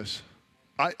to guess.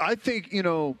 I think,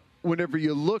 whenever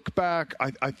you look back,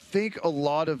 I think a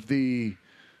lot of the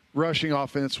rushing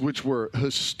offense, which were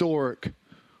historic,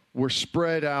 were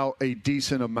spread out a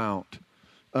decent amount.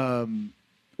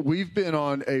 We've been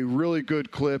on a really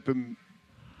good clip, and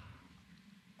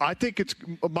I think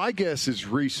my guess is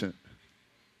recent.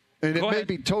 And it may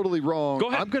be totally wrong. Go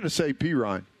ahead. I'm going to say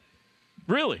Pirine.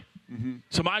 Really? Mm-hmm.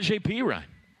 Samaje Pirine.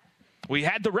 We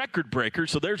had the record breaker,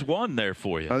 so there's one there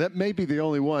for you. That may be the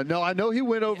only one. No, I know he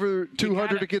went over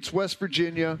 200 against West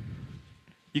Virginia.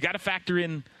 You got to factor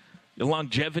in the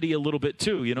longevity a little bit,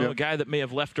 too. A guy that may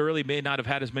have left early may not have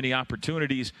had as many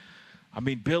opportunities. I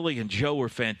mean, Billy and Joe were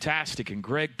fantastic, and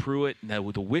Greg Pruitt and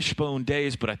with the wishbone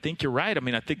days. But I think you're right. I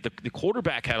mean, I think the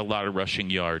quarterback had a lot of rushing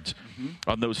yards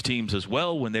on those teams as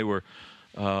well when they were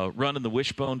running the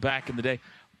wishbone back in the day.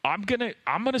 I'm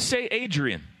gonna say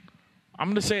Adrian. I'm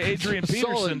going to say Adrian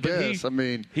Peterson,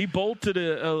 but he bolted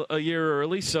a year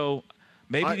early, so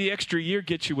maybe the extra year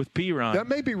gets you with Pirine. That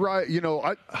may be right.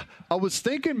 I was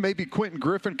thinking maybe Quentin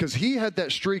Griffin because he had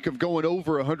that streak of going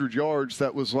over 100 yards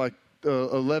that was like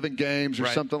 11 games or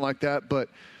something like that, but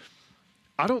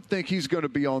I don't think he's going to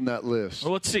be on that list.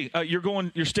 Well, let's see.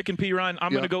 You're sticking Pirine.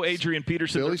 I'm going to go Adrian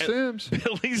Peterson. Billy Sims.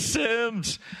 Billy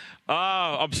Sims. Oh,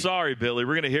 I'm sorry, Billy.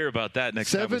 We're going to hear about that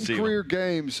next time we see 7 career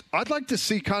games. I'd like to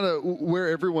see kind of where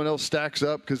everyone else stacks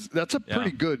up because that's a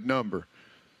pretty good number.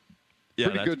 Yeah,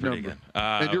 pretty good number. Good.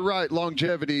 And you're right,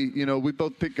 longevity. We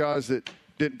both picked guys that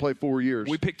didn't play 4 years.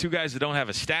 We picked 2 guys that don't have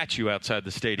a statue outside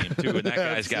the stadium, too, and that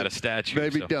guy's got a statue.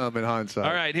 Maybe dumb in hindsight.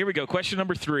 All right, here we go. Question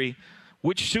number 3.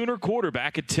 Which Sooner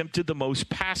quarterback attempted the most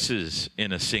passes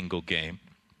in a single game?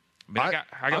 I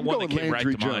got one that came right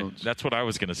to mind. That's what I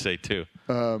was going to say, too.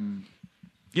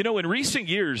 In recent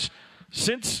years,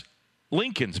 since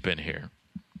Lincoln's been here,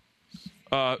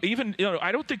 I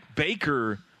don't think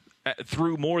Baker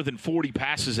threw more than 40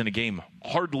 passes in a game,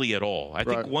 hardly at all. I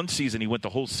think one season he went the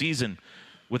whole season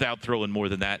without throwing more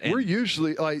than that. And we're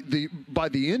usually by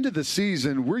the end of the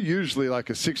season, we're usually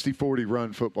like a 60-40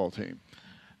 run football team.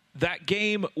 That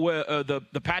game,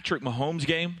 the Patrick Mahomes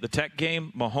game, the Tech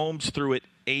game, Mahomes threw it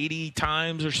 80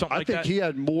 times or something like that. I think he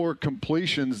had more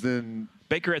completions than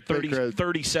Baker had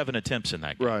 37 attempts in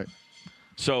that game. Right.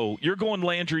 So you're going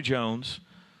Landry Jones.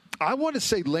 I want to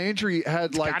say Landry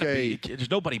had there's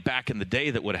nobody back in the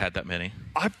day that would have had that many.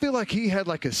 I feel like he had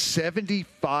like a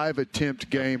 75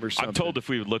 attempt game or something. I'm told if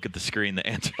we would look at the screen, the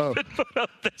answer Oh, would put up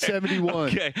there.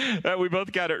 71. Okay, we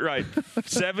both got it right.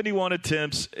 71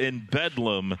 attempts in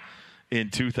Bedlam in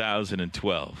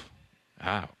 2012.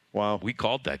 Wow. We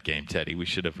called that game, Teddy. We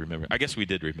should have remembered. I guess we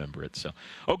did remember it. So,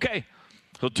 okay.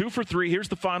 So 2 for 3. Here's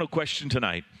the final question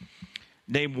tonight.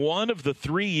 Name one of the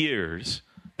 3 years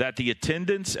that the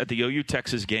attendance at the OU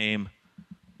Texas game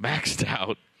maxed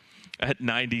out at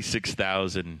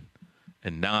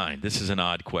 96,009. This is an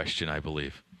odd question, I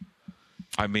believe.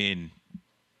 I mean,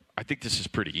 I think this is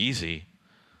pretty easy.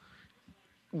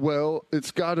 Well,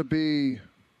 it's got to be.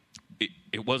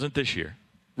 It wasn't this year.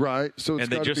 Right. So it's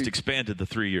and they just expanded the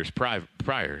 3 years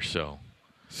prior, so.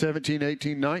 17,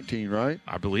 18, 19, right?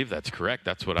 I believe that's correct.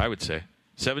 That's what I would say.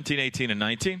 17, 18, and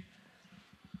 19?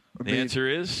 The answer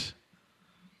is?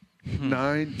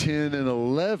 9, 10, and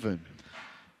 11.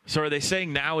 So are they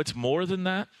saying now it's more than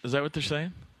that? Is that what they're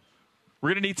saying? We're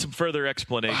going to need some further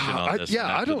explanation on this.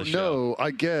 Yeah, I don't know,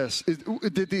 I guess.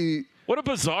 What a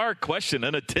bizarre question.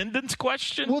 An attendance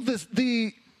question? Well,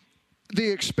 the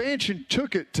expansion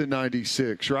took it to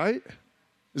 96, right?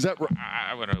 Is that right?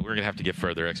 We're going to have to get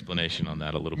further explanation on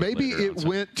that a little bit Maybe later. Maybe it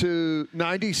went to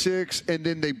 96 and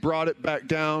then they brought it back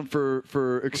down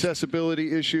for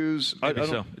accessibility issues. Maybe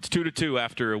so. It's 2-2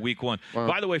 after week 1. Wow.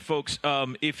 By the way, folks,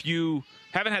 if you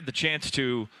haven't had the chance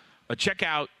to check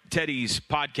out Teddy's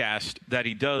podcast that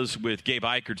he does with Gabe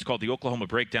Eichert, it's called The Oklahoma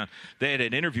Breakdown. They had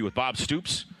an interview with Bob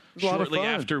Stoops shortly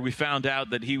after we found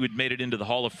out that he would made it into the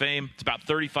Hall of Fame. It's about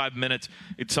 35 minutes.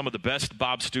 It's some of the best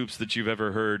Bob Stoops that you've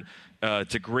ever heard.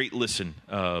 It's a great listen,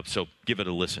 so give it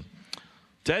a listen.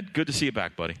 Ted, good to see you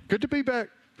back, buddy. Good to be back.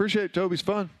 Appreciate it, Toby's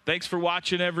fun. Thanks for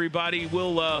watching, everybody.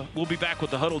 We'll be back with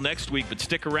the Huddle next week, but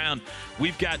stick around.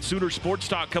 We've got Sooner Sports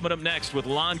Talk coming up next with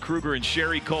Lon Kruger and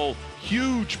Sherri Coale.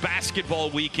 Huge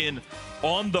basketball weekend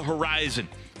on the horizon.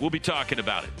 We'll be talking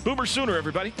about it. Boomer Sooner,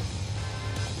 everybody.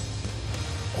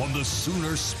 On the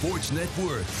Sooner Sports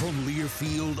Network from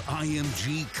Learfield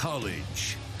IMG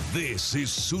College. This is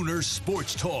Sooner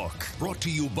Sports Talk, brought to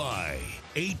you by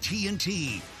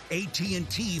AT&T.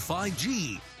 AT&T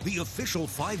 5G, the official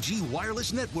 5G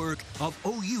wireless network of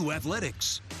OU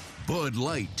Athletics. Bud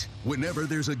Light. Whenever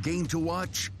there's a game to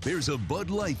watch, there's a Bud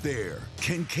Light there.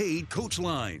 Kincaid Coach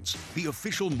Lines, the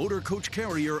official motor coach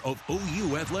carrier of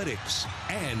OU Athletics.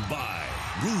 And by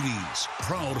Rudy's,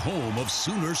 proud home of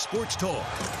Sooner Sports Talk.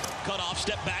 Cut off,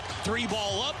 step back,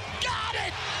 3-ball up, got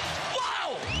it!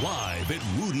 Wow! Live at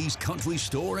Rudy's Country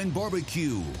Store and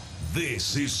Barbecue.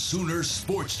 This is Sooner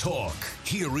Sports Talk.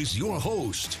 Here is your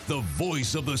host, the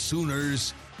voice of the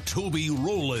Sooners, Toby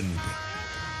Rowland.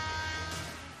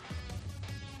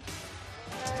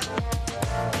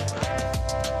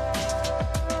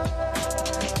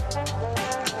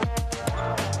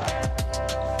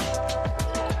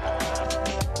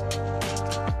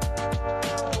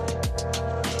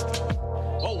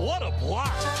 Oh, what a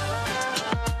block!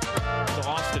 So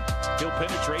Austin, he'll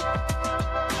penetrate.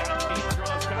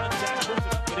 Draws contact, puts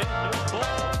it up and in, no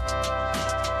ball.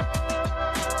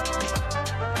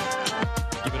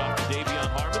 Give it off to Davion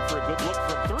Harmon for a good look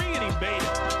from 3, and he made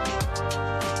it.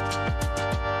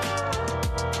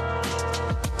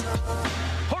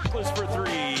 Harkless for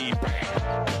 3. Bang!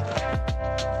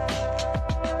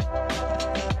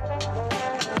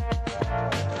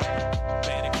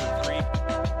 Manning for 3.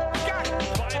 Got it!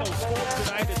 Final score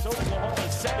tonight is Oklahoma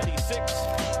 76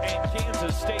 and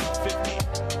Kansas State 50.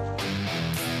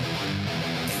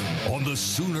 On the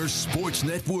Sooner Sports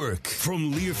Network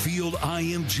from Learfield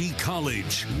IMG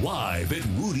College, live at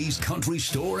Rudy's Country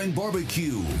Store and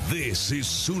Barbecue. This is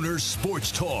Sooner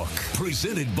Sports Talk,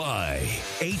 presented by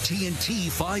AT&T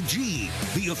 5G,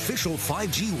 the official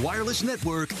 5G wireless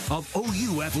network of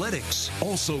OU Athletics.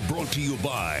 Also brought to you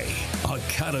by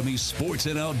Academy Sports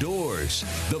and Outdoors,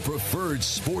 the preferred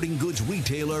sporting goods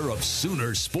retailer of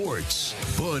Sooner Sports.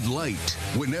 Bud Light.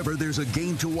 Whenever there's a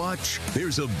game to watch,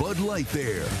 there's a Bud Light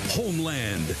there.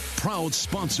 Homeland, proud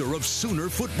sponsor of Sooner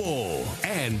football.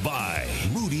 And by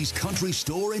Rudy's Country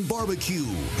Store and Barbecue,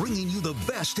 bringing you the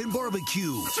best in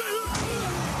barbecue.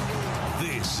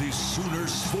 This is Sooner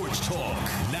Sports Talk.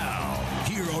 Now,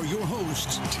 here are your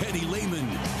hosts, Teddy Lehman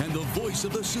and the voice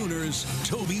of the Sooners,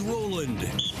 Toby Rowland.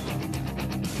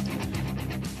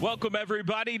 Welcome,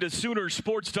 everybody, to Sooner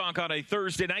Sports Talk on a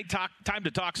Thursday night. Time to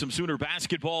talk some Sooner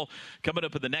basketball. Coming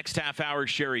up in the next half hour,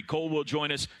 Sherri Coale will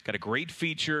join us. Got a great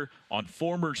feature on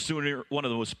former Sooner, one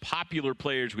of the most popular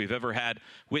players we've ever had,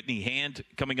 Whitney Hand,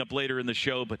 coming up later in the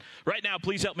show. But right now,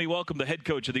 please help me welcome the head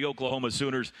coach of the Oklahoma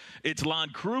Sooners. It's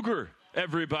Lon Kruger.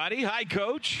 everybody. Hi,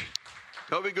 Coach.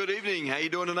 Toby, good evening. How you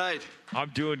doing tonight? I'm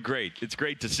doing great. It's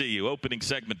great to see you. Opening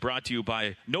segment brought to you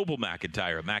by Noble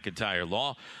McIntyre, McIntyre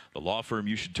Law, the law firm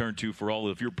you should turn to for all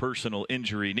of your personal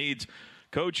injury needs.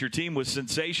 Coach, your team was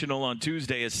sensational on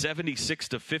Tuesday, a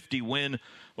 76-50 win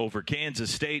over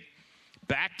Kansas State.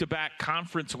 Back-to-back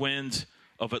conference wins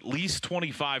of at least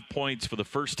 25 points for the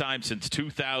first time since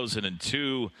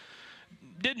 2002.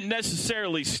 Didn't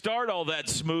necessarily start all that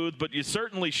smooth, but you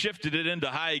certainly shifted it into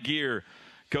high gear.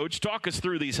 Coach, talk us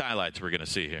through these highlights we're going to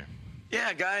see here.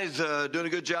 Yeah, guys, doing a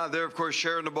good job there. Of course,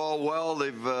 sharing the ball well.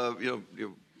 They've,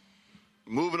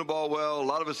 moving the ball well. A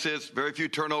lot of assists, very few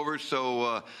turnovers.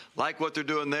 So, like what they're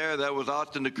doing there. That was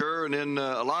Austin DeCur, and then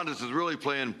Alondas is really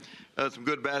playing some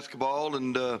good basketball.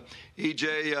 And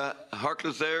E.J.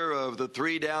 Harkless there, the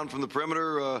three down from the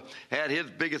perimeter, had his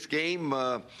biggest game.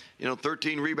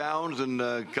 13 rebounds and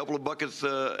a couple of buckets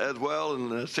as well,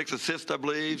 and 6 assists, I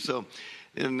believe. So.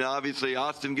 And obviously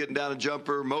Austin getting down a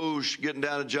jumper, Moj getting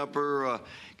down a jumper.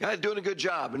 Guys doing a good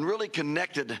job and really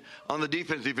connected on the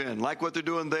defensive end. Like what they're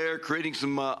doing there, creating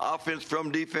some offense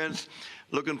from defense.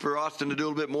 Looking for Austin to do a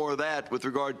little bit more of that with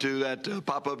regard to that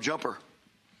pop-up jumper.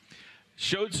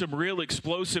 Showed some real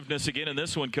explosiveness again in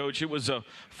this one, Coach. It was a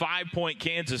 5-point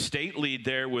Kansas State lead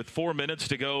there with 4 minutes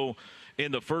to go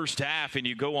in the first half, and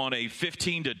you go on a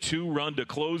 15-2 run to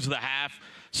close the half.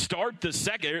 Start the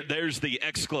second. There's the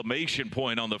exclamation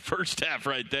point on the first half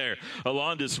right there.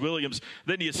 Alondas Williams.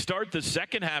 Then you start the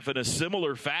second half in a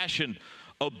similar fashion.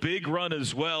 A big run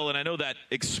as well. And I know that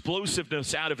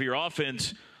explosiveness out of your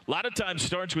offense a lot of times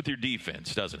starts with your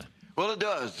defense, doesn't it? Well, it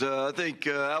does. I think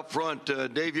out front,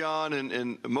 Davion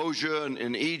and Moja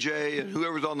and EJ and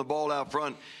whoever's on the ball out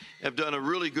front have done a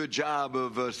really good job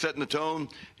of setting the tone.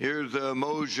 Here's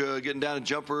Moj getting down a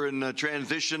jumper in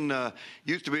transition.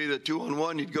 Used to be that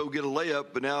 2-on-1, you'd go get a layup,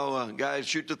 but now guys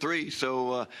shoot the three.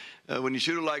 So when you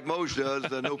shoot it like Moj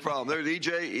does, no problem. There's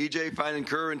EJ finding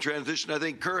Kerr in transition. I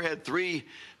think Kerr had 3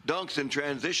 dunks in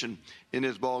transition in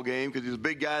his ball game because he's a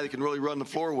big guy that can really run the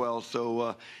floor well.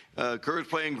 So Kerr's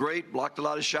playing great, blocked a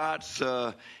lot of shots.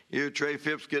 Here Trey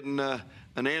Phipps getting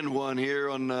an and one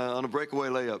here on a breakaway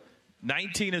layup.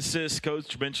 19 assists.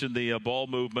 Coach mentioned the ball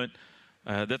movement.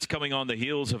 That's coming on the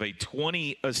heels of a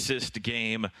 20-assist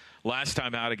game last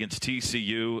time out against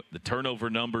TCU. The turnover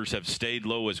numbers have stayed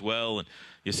low as well. And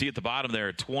you see at the bottom there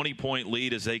a 20-point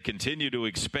lead as they continue to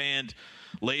expand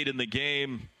late in the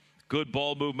game. Good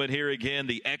ball movement here again.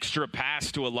 The extra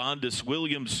pass to Alondas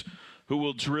Williams, who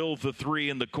will drill the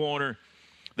three in the corner.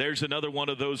 There's another one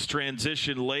of those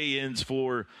transition lay-ins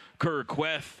for Kerr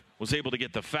Queth. Was able to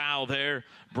get the foul there.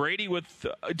 Brady with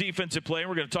a defensive play.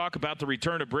 We're going to talk about the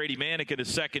return of Brady Manick in a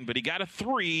second, but he got a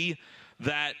 3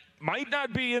 that might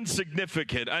not be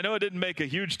insignificant. I know it didn't make a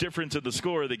huge difference in the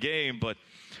score of the game, but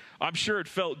I'm sure it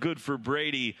felt good for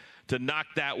Brady to knock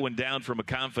that one down from a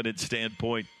confidence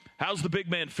standpoint. How's the big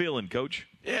man feeling, Coach?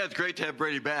 Yeah, it's great to have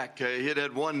Brady back. He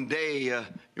had 1 day,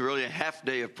 really a half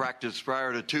day of practice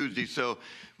prior to Tuesday, so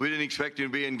we didn't expect him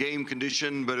to be in game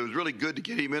condition, but it was really good to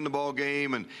get him in the ball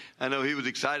game, and I know he was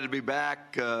excited to be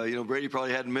back. Brady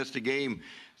probably hadn't missed a game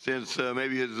since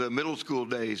maybe his middle school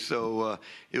days, so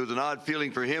it was an odd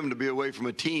feeling for him to be away from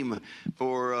a team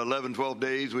for 11, 12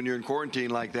 days when you're in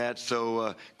quarantine like that.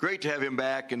 So great to have him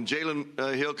back, and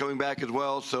Jalen Hill coming back as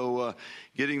well, so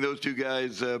getting those 2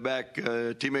 guys back,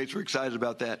 teammates were excited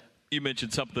about that. You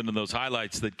mentioned something in those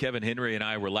highlights that Kevin Henry and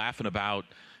I were laughing about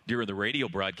during the radio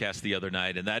broadcast the other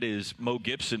night, and that is Mo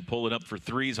Gibson pulling up for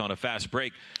threes on a fast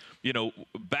break.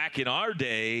 Back in our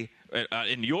day,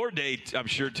 in your day, I'm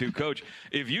sure too, Coach,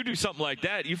 if you do something like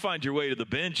that, you find your way to the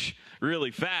bench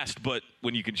really fast. But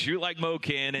when you can shoot like Mo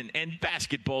can and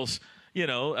basketballs,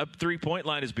 a three-point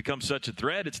line has become such a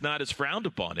threat, it's not as frowned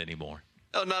upon anymore.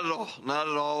 Oh, not at all. Not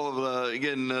at all.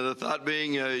 Again, the thought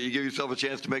being you give yourself a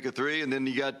chance to make a 3, and then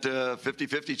you got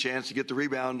 50-50 chance to get the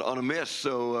rebound on a miss.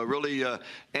 So really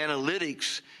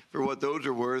analytics, for what those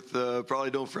are worth,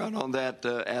 probably don't frown on that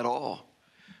at all.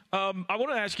 I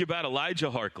want to ask you about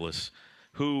Elijah Harkless,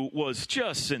 who was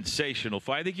just sensational.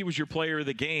 I think he was your player of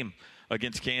the game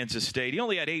against Kansas State. He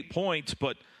only had 8 points,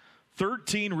 but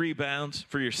 13 rebounds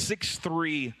for your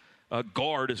 6'3"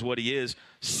 guard is what he is.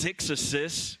 6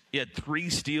 assists. He had 3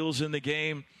 steals in the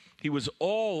game. He was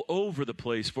all over the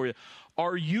place for you.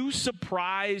 Are you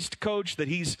surprised, Coach, that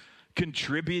he's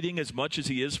contributing as much as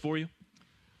he is for you?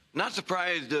 Not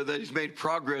surprised that he's made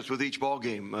progress with each ball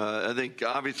game. I think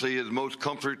obviously his most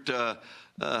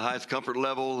highest comfort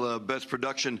level, best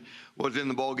production was in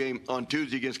the ball game on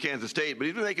Tuesday against Kansas State. But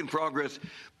he's been making progress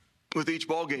with each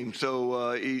ball game.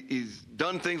 So he's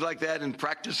done things like that in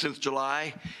practice since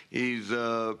July. He's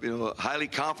a highly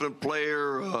confident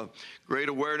player, great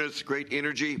awareness, great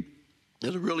energy.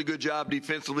 Does a really good job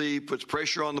defensively, puts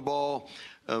pressure on the ball,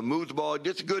 moves the ball,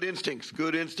 gets good instincts,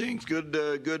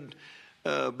 good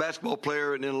basketball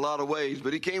player in a lot of ways.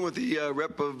 But he came with the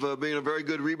rep of being a very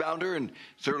good rebounder and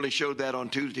certainly showed that on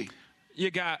Tuesday. You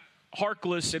got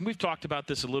Harkless, and we've talked about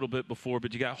this a little bit before,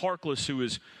 but you got Harkless, who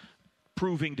is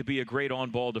proving to be a great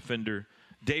on-ball defender.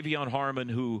 Davion Harmon,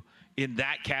 who in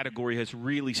that category has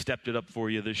really stepped it up for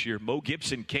you this year. Mo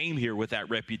Gibson came here with that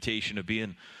reputation of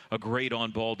being a great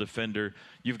on-ball defender.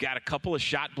 You've got a couple of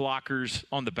shot blockers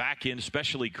on the back end,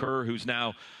 especially Kerr, who's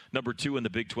now number 2 in the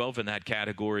Big 12 in that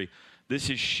category. This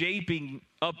is shaping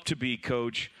up to be,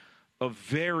 Coach, a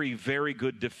very, very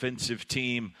good defensive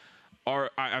team.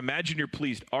 I imagine you're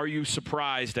pleased. Are you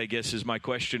surprised, I guess, is my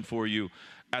question for you,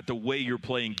 at the way you're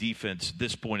playing defense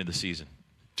this point of the season?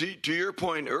 To your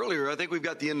point earlier, I think we've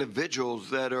got the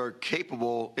individuals that are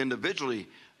capable individually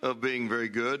of being very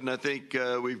good. And I think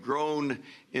we've grown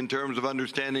in terms of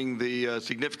understanding the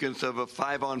significance of a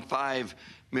 5-on-5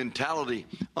 mentality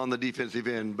on the defensive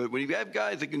end. But when you have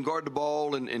guys that can guard the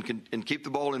ball and keep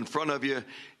the ball in front of you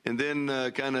and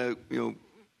then kind of,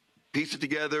 piece it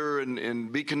together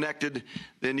and be connected,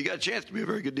 then you got a chance to be a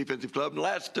very good defensive club. In the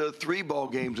last 3 ball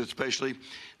games, especially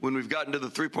when we've gotten to the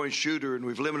three-point shooter and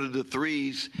we've limited the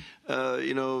threes,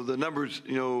 the numbers,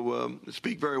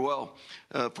 speak very well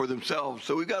for themselves.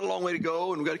 So we've got a long way to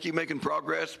go, and we've got to keep making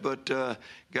progress, but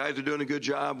guys are doing a good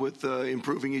job with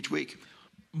improving each week.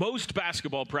 Most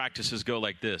basketball practices go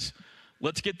like this.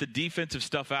 Let's get the defensive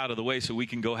stuff out of the way so we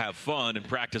can go have fun and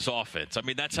practice offense. I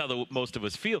mean, that's how most of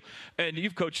us feel. And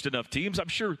you've coached enough teams. I'm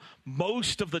sure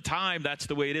most of the time that's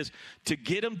the way it is. To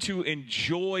get them to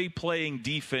enjoy playing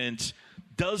defense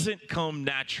doesn't come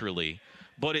naturally.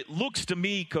 But it looks to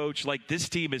me, Coach, like this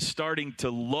team is starting to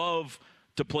love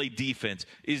to play defense.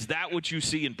 Is that what you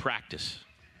see in practice?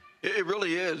 It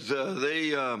really is.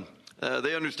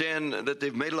 They understand that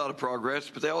they've made a lot of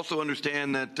progress, but they also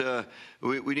understand that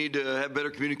we need to have better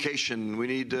communication. We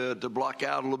need to block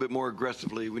out a little bit more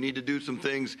aggressively. We need to do some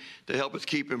things to help us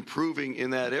keep improving in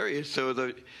that area. So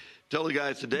tell the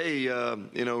guys today,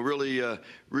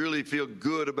 really feel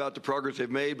good about the progress they've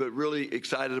made, but really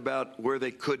excited about where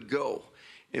they could go.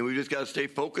 And we just got to stay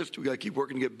focused. We got to keep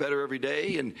working to get better every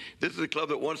day. And this is a club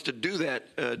that wants to do that,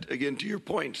 again, to your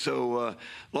point. So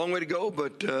long way to go,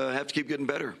 but have to keep getting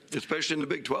better, especially in the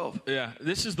Big 12. Yeah,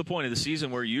 this is the point of the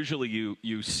season where usually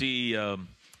you see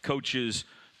coaches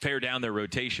pare down their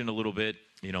rotation a little bit,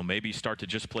 maybe start to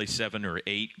just play 7 or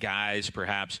 8 guys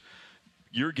perhaps.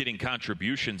 You're getting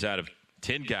contributions out of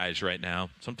 10 guys right now,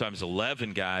 sometimes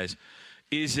 11 guys.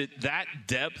 Is it that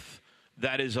depth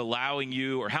that is allowing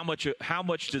you, or how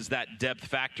much does that depth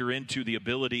factor into the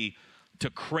ability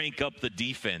to crank up the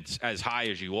defense as high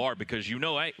as you are? Because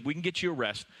hey, we can get you a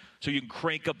rest, so you can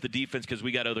crank up the defense because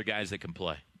we got other guys that can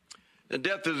play. And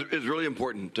depth is really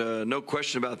important, no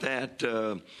question about that.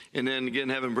 And then, again,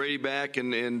 having Brady back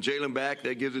and Jalen back,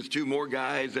 that gives us 2 more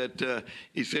guys that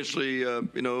essentially,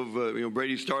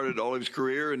 Brady started all of his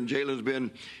career, and Jalen's been,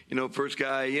 first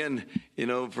guy in,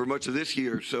 for much of this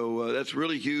year. So that's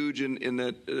really huge in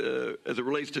that as it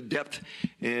relates to depth.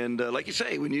 And like you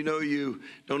say, when you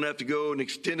don't have to go an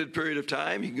extended period of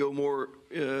time, you can go more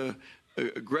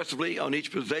aggressively on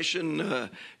each possession.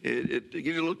 It gives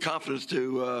you a little confidence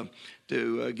to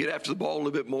get after the ball a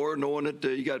little bit more, knowing that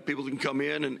you got people that can come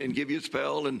in and give you a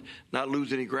spell and not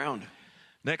lose any ground.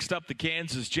 Next up, the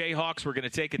Kansas Jayhawks. We're going to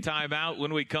take a timeout.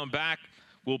 When we come back,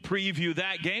 we'll preview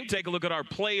that game. Take a look at our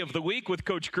play of the week with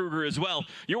Coach Kruger as well.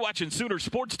 You're watching Sooner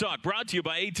Sports Talk, brought to you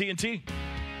by AT&T.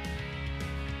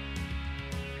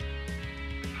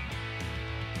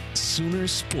 Sooner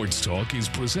Sports Talk is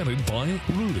presented by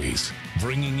Rudy's,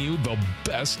 bringing you the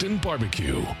best in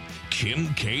barbecue.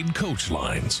 Kincaid Coach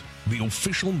Lines, the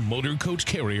official motor coach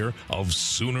carrier of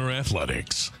Sooner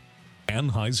Athletics.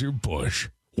 Anheuser-Busch,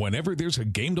 whenever there's a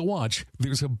game to watch,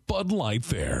 there's a Bud Light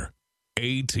there.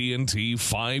 AT&T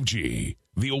 5G,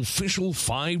 the official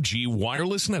 5G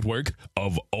wireless network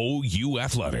of OU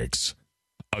Athletics.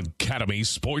 Academy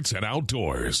Sports and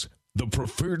Outdoors, the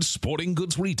preferred sporting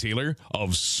goods retailer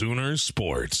of Sooner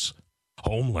Sports.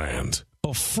 Homeland,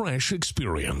 a fresh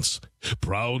experience.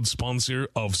 Proud sponsor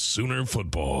of Sooner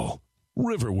Football.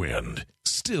 Riverwind,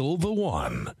 still the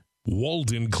one.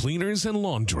 Walden Cleaners and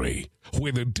Laundry,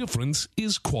 where the difference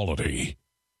is quality.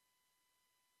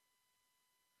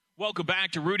 Welcome back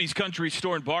to Rudy's Country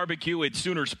Store and Barbecue. It's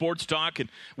Sooner Sports Talk,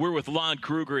 and we're with Lon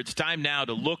Kruger. It's time now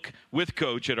to look with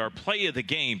Coach at our play of the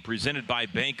game presented by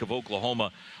Bank of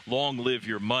Oklahoma. Long live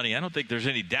your money. I don't think there's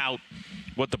any doubt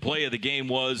what the play of the game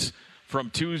was from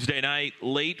Tuesday night.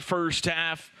 Late first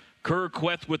half,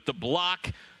 Kerqueth with the block,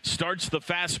 starts the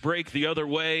fast break the other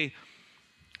way.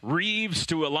 Reeves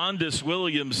to Alondis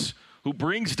Williams, who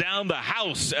brings down the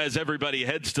house as everybody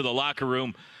heads to the locker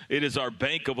room. It is our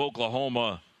Bank of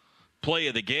Oklahoma play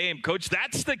of the game. Coach,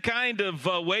 that's the kind of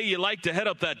way you like to head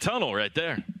up that tunnel right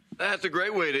there. That's a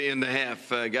great way to end the half.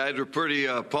 Guys are pretty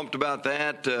pumped about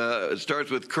that. It starts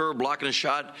with Kerr blocking a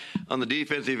shot on the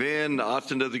defensive end.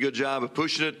 Austin does a good job of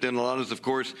pushing it. Then Alondis, of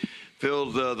course,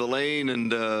 fills the lane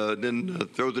and then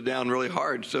throws it down really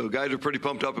hard. So guys are pretty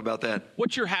pumped up about that.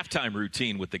 What's your halftime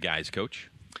routine with the guys,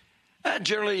 Coach?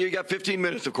 Generally, you got 15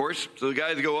 minutes, of course. So the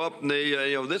guys go up, and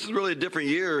they, this is really a different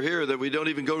year here that we don't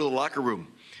even go to the locker room.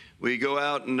 We go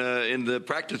out in the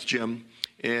practice gym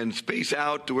and space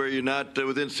out to where you're not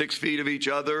within 6 feet of each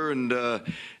other. And,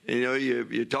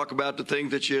 you talk about the things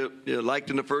that you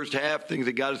liked in the first half, things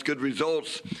that got us good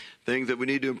results, things that we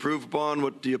need to improve upon,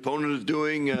 what the opponent is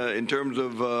doing in terms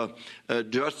of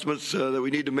adjustments that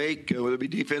we need to make, whether it be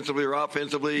defensively or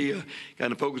offensively,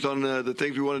 kind of focus on the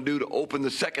things we want to do to open the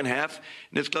second half.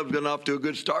 And this club's gotten off to a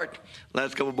good start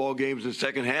last couple ball games in the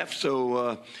second half.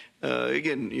 So,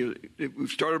 again, we've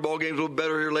started ball games a little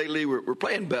better here lately. We're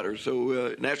playing better,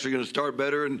 so naturally going to start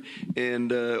better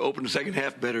and open the second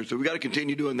half better. So we got to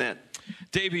continue doing that.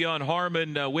 Davion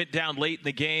Harmon went down late in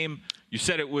the game. You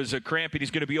said it was a cramp, and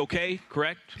he's going to be okay,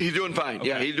 correct? He's doing fine. Okay.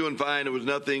 Yeah, he's doing fine. It was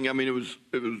nothing. I mean, it was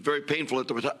very painful at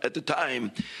the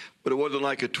time, but it wasn't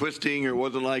like a twisting or it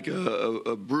wasn't like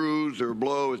a bruise or a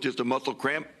blow. It's just a muscle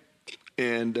cramp,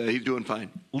 and he's doing fine.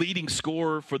 Leading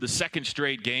scorer for the second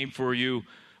straight game for you.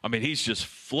 I mean, he's just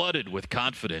flooded with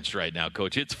confidence right now,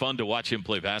 Coach. It's fun to watch him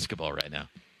play basketball right now.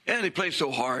 And he plays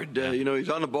so hard. He's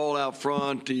on the ball out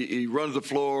front. He runs the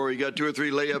floor. He got 2 or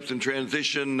 3 layups in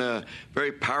transition.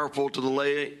 Very powerful to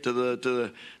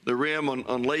the rim on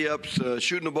layups.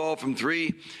 Shooting the ball from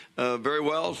 3 very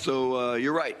well. So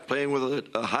you're right, playing with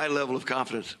a high level of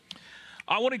confidence.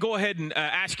 I want to go ahead and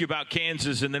ask you about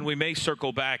Kansas, and then we may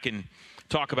circle back and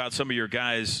talk about some of your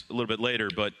guys a little bit later.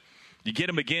 But you get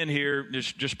him again here.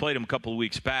 Just played him a couple of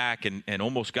weeks back and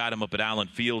almost got him up at Allen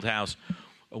Fieldhouse.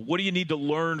 What do you need to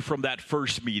learn from that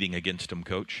first meeting against him,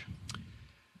 Coach?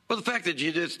 Well, the fact that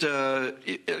you just,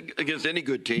 against any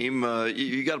good team,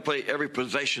 you got to play every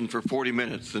possession for 40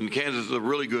 minutes. And Kansas is a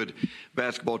really good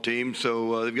basketball team.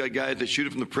 So they've got guys that shoot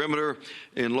it from the perimeter.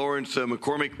 And Lawrence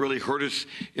McCormick really hurt us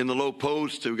in the low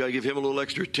post. We've got to give him a little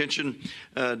extra attention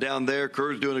down there.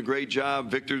 Kerr's doing a great job.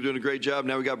 Victor's doing a great job.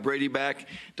 Now we got Brady back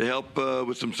to help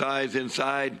with some size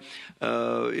inside.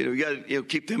 We got to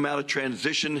keep them out of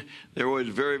transition. They're always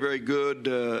very, very good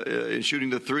in shooting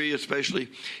the 3, especially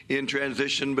in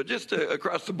transition. But just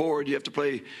across the board, you have to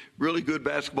play really good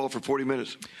basketball for 40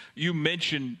 minutes. You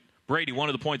mentioned Brady. One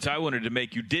of the points I wanted to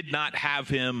make, you did not have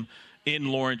him in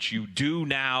Lawrence. You do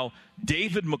now.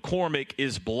 David McCormick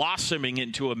is blossoming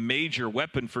into a major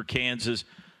weapon for Kansas.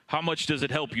 How much does it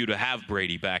help you to have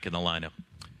Brady back in the lineup?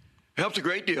 Helps a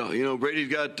great deal.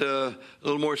 Brady's got a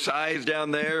little more size down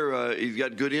there. He's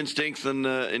got good instincts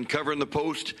in covering the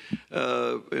post.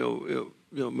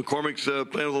 McCormick's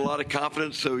playing with a lot of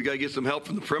confidence, so we got to get some help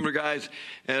from the perimeter guys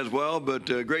as well. But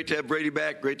great to have Brady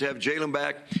back. Great to have Jalen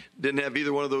back. Didn't have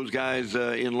either one of those guys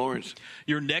in Lawrence.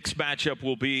 Your next matchup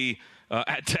will be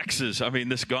at Texas. I mean,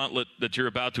 this gauntlet that you're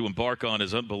about to embark on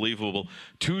is unbelievable.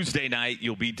 Tuesday night,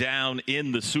 you'll be down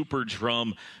in the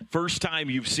Superdome. First time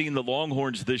you've seen the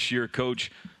Longhorns this year,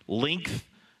 Coach. Length,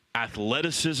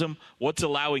 athleticism. What's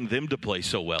allowing them to play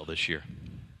so well this year?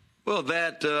 Well,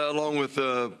 that along with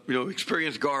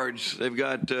experienced guards, they've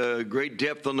got great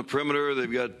depth on the perimeter.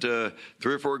 They've got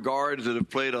 3 or 4 guards that have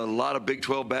played a lot of Big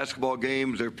 12 basketball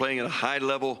games. They're playing at a high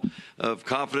level of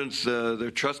confidence. They're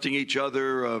trusting each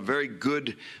other. Very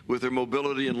good with their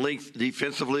mobility and length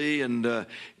defensively, and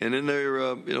then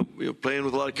they're playing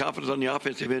with a lot of confidence on the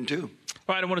offensive end too.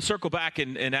 All right, I want to circle back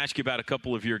and ask you about a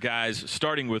couple of your guys,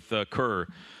 starting with Kerr.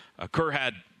 Kerr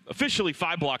had officially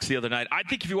 5 blocks the other night. I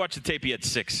think if you watch the tape, he had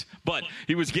 6. But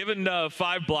he was given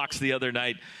 5 blocks the other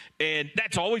night, and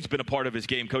that's always been a part of his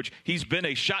game, Coach. He's been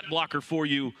a shot blocker for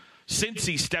you since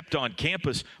he stepped on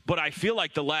campus, but I feel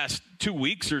like the last 2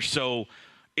 weeks or so,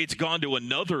 it's gone to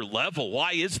another level.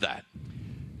 Why is that?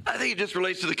 I think it just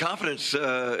relates to the confidence.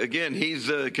 Again,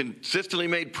 he's consistently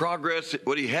made progress.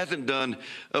 What he hasn't done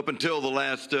up until the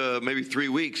last maybe 3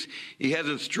 weeks, he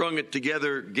hasn't strung it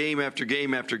together game after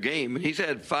game after game. He's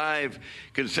had 5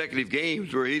 consecutive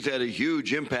games where he's had a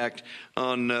huge impact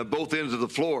on both ends of the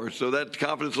floor. So that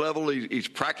confidence level, he's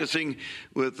practicing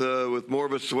with more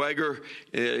of a swagger.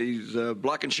 He's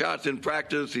blocking shots in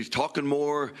practice. He's talking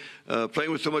more,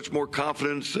 playing with so much more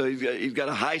confidence. He's got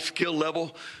a high skill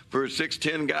level for a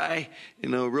 6'10" guy.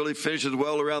 Really finishes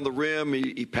well around the rim.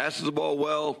 He passes the ball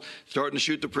well, starting to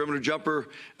shoot the perimeter jumper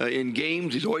in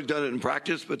games. He's always done it in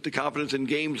practice, but the confidence in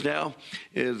games now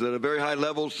is at a very high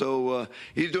level. So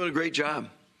he's doing a great job.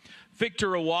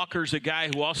 Victor Walker's a guy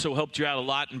who also helped you out a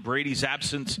lot in Brady's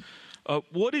absence.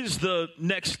 What is the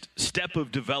next step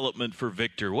of development for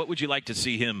Victor? What would you like to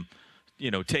see him,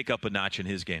 take up a notch in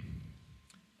his game?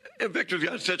 Victor's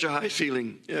got such a high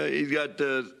ceiling. He's got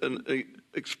an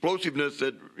explosiveness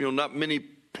that not many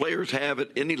players have at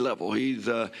any level. He's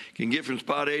can get from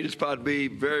spot A to spot B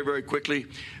very, very quickly.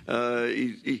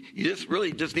 He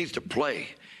just needs to play.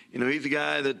 He's a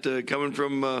guy that coming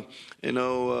from out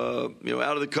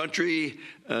of the country,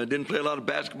 didn't play a lot of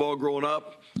basketball growing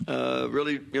up.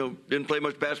 Really, didn't play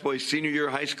much basketball his senior year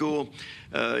of high school.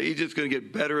 He's just going to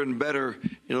get better and better,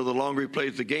 the longer he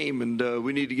plays the game. And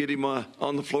we need to get him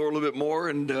on the floor a little bit more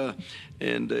and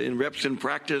in reps in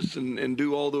practice and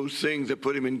do all those things that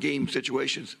put him in game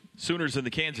situations. Sooners and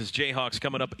the Kansas Jayhawks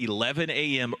coming up 11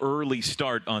 a.m. early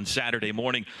start on Saturday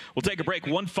morning. We'll take a break.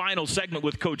 One final segment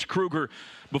with Coach Kruger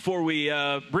before we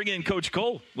bring in Coach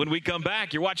Coale. When we come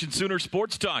back, you're watching Sooner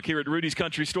Sports Talk here at Rudy's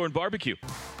Country Store and Barbecue.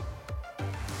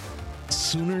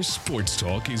 Sooner Sports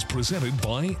Talk is presented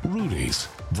by Rudy's,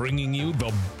 bringing you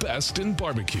the best in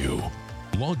barbecue.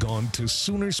 Log on to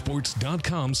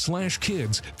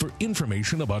Soonersports.com/kids for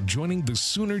information about joining the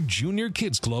Sooner Junior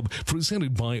Kids Club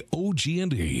presented by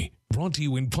OG&E. Brought to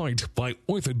you in part by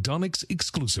Orthodontics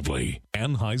exclusively.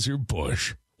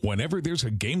 Anheuser-Busch. Whenever there's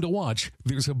a game to watch,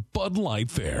 there's a Bud Light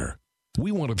there.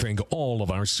 We want to thank all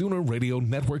of our Sooner Radio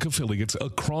Network affiliates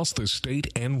across the state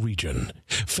and region.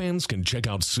 Fans can check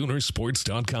out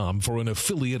Soonersports.com for an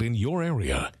affiliate in your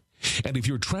area. And if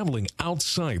you're traveling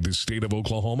outside the state of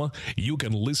Oklahoma, you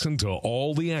can listen to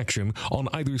all the action on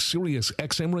either Sirius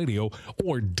XM Radio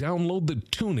or download the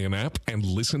TuneIn app and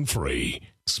listen free.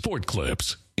 Sport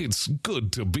Clips. It's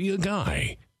good to be a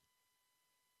guy.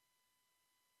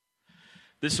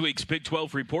 This week's Big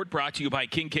 12 report brought to you by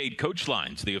Kincaid Coach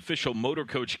Lines, the official motor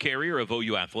coach carrier of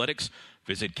OU Athletics.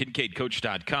 Visit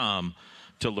KincaidCoach.com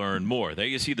to learn more. There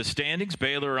you see the standings.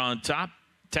 Baylor on top.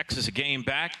 Texas a game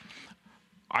back.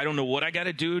 I don't know what I got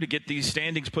to do to get these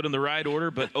standings put in the right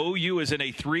order, but OU is in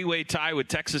a 3-way tie with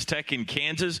Texas Tech and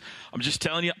Kansas. I'm just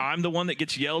telling you, I'm the one that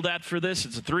gets yelled at for this.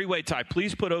 It's a 3-way tie.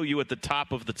 Please put OU at the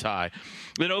top of the tie.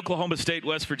 Then Oklahoma State,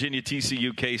 West Virginia,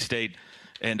 TCU, K-State,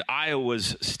 and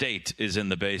Iowa's State is in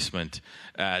the basement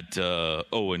at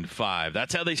 0-5.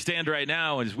 That's how they stand right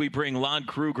now as we bring Lon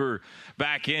Kruger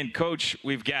back in. Coach,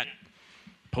 we've got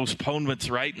postponements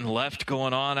right and left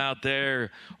going on out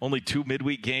there. Only 2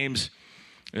 midweek games.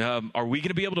 Are we going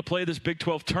to be able to play this Big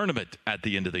 12 tournament at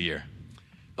the end of the year?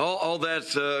 All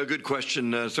that's a good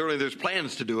question. Certainly there's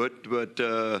plans to do it, but,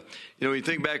 when you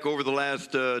think back over the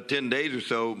last 10 days or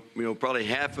so, probably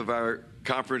half of our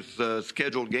conference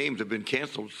scheduled games have been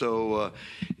canceled. So,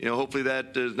 hopefully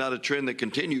that is not a trend that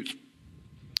continues.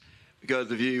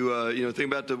 Because if you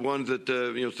think about the ones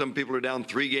that, some people are down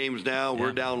 3 games now,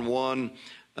 we're down 1.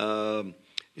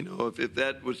 If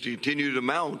that was to continue to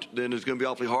mount, then it's going to be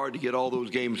awfully hard to get all those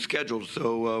games scheduled.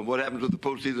 So what happens with the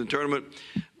postseason tournament?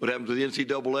 What happens with the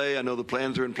NCAA? I know the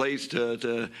plans are in place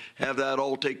to have that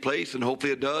all take place, and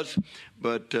hopefully it does.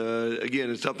 But,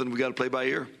 again, it's something we got to play by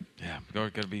ear. Yeah, it's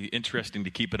going to be interesting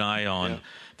to keep an eye on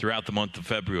throughout the month of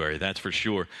February, that's for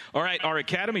sure. All right, our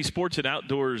Academy Sports and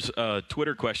Outdoors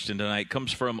Twitter question tonight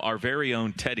comes from our very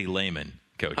own Teddy Lehman.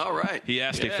 Coach. All right. He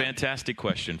asked a fantastic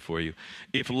question for you.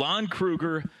 If Lon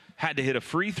Kruger had to hit a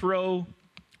free throw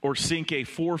or sink a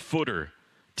 4-footer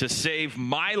to save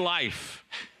my life,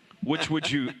 which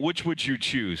would you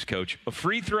choose, Coach? A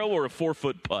free throw or a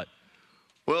 4-foot putt?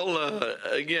 Well,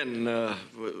 again,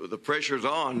 the pressure's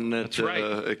on. That's right.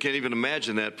 I can't even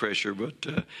imagine that pressure. But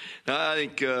I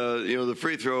think, the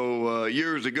free throw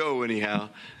years ago, anyhow,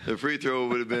 the free throw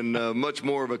would have been much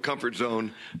more of a comfort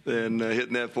zone than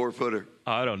hitting that 4-footer.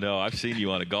 I don't know. I've seen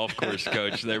you on a golf course,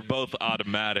 Coach. They're both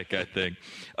automatic, I think.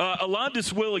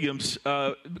 Alondis Williams,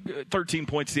 13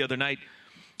 points the other night.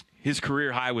 His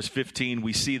career high was 15.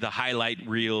 We see the highlight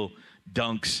reel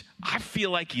dunks. I feel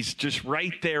like he's just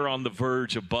right there on the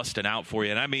verge of busting out for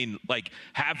you. And I mean, like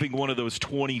having one of those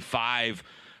 25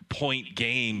 point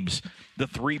games. The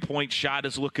three-point shot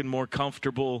is looking more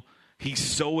comfortable. He's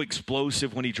so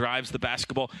explosive when he drives the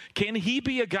basketball. Can he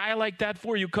be a guy like that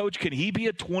for you, Coach? Can he be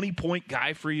a 20-point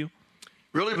guy for you?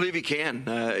 Really believe he can.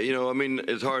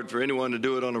 It's hard for anyone to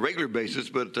do it on a regular basis,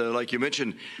 but like you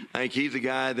mentioned, I think he's a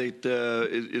guy that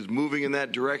is moving in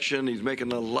that direction. He's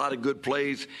making a lot of good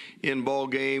plays in ball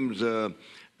games.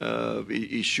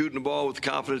 He's shooting the ball with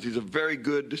confidence. He's a very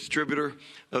good distributor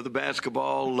of the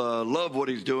basketball. Love what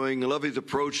he's doing. I love his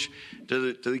approach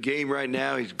to the game right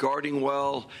now. He's guarding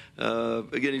well.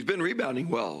 Again, he's been rebounding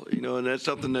well, and that's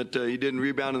something that he didn't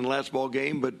rebound in the last ball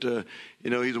game, but,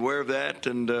 he's aware of that,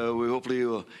 and we hopefully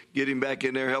will get him back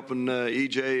in there helping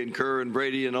EJ and Kerr and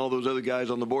Brady and all those other guys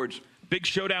on the boards. Big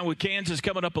showdown with Kansas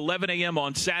coming up 11 a.m.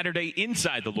 on Saturday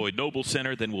inside the Lloyd Noble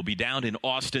Center. Then we'll be down in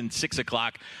Austin, 6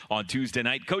 o'clock on Tuesday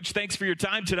night. Coach, thanks for your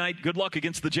time tonight. Good luck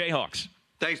against the Jayhawks.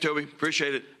 Thanks, Toby.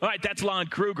 Appreciate it. All right, that's Lon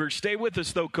Kruger. Stay with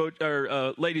us, though,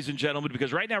 ladies and gentlemen,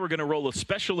 because right now we're going to roll a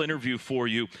special interview for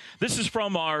you. This is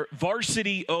from our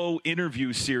Varsity O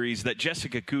interview series that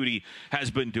Jessica Cootie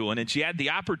has been doing, and she had the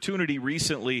opportunity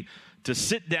recently to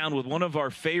sit down with one of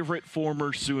our favorite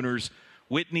former Sooners,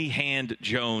 Whitney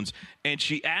Hand-Jones, and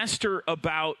she asked her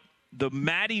about the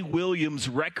Maddie Williams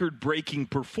record-breaking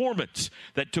performance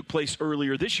that took place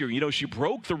earlier this year. She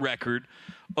broke the record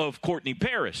of Courtney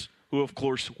Paris, who, of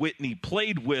course, Whitney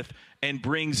played with, and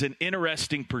brings an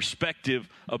interesting perspective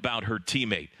about her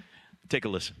teammate. Take a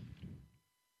listen.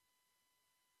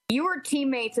 You were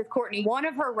teammates with Courtney. One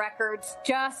of her records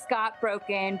just got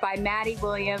broken by Maddie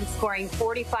Williams, scoring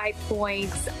 45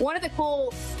 points. One of the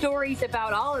cool stories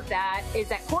about all of that is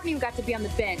that Courtney got to be on the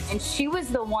bench, and she was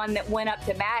the one that went up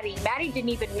to Maddie. Maddie didn't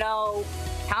even know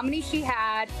how many she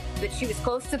had, that she was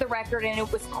close to the record, and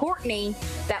it was Courtney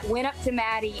that went up to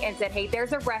Maddie and said, hey,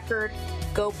 there's a record,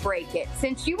 go break it.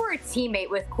 Since you were a teammate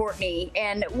with Courtney,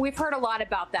 and we've heard a lot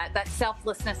about that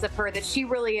selflessness of her, that she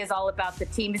really is all about the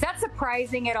team. Is that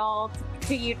surprising at all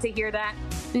to you to hear that?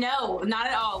 No, not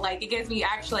at all. It gives me,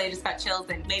 actually, I just got chills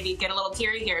and maybe get a little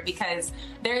teary here, because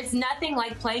there's nothing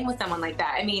like playing with someone like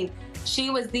that. I mean,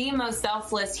 she was the most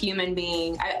selfless human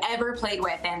being I've ever played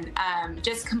with, and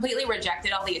just completely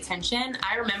rejected all the attention.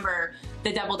 I remember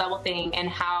the double-double thing and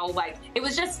how, it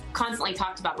was just constantly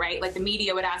talked about, right? The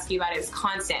media would ask you about it. It was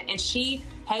constant, and she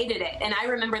hated it. And I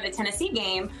remember the Tennessee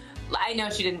game. I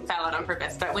know she didn't foul out on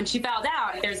purpose, but when she fouled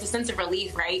out, there's a sense of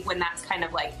relief, right? When that's kind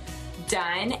of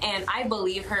done. And I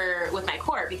believe her with my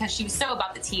court, because she was so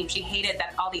about the team. She hated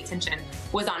that all the attention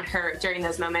was on her during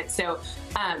those moments. So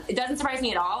it doesn't surprise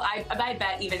me at all. I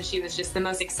bet even she was just the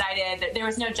most excited. There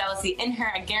was no jealousy in her.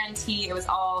 I guarantee it was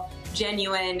all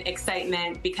genuine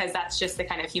excitement, because that's just the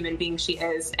kind of human being she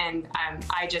is. And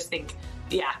I just think,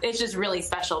 yeah, it's just really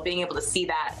special being able to see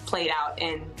that played out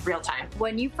in real time.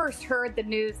 When you first heard the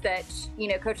news that,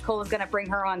 Coach Coale was going to bring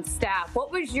her on staff,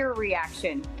 what was your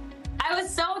reaction? I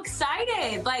was so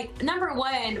excited. Number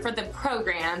one, for the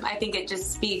program, I think it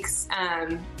just speaks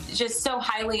just so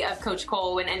highly of Coach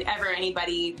Coale whenever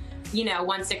anybody,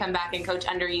 wants to come back and coach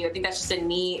under you. I think that's just a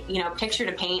neat, picture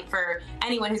to paint for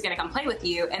anyone who's going to come play with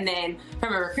you. And then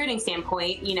from a recruiting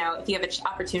standpoint, if you have an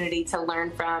opportunity to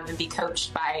learn from and be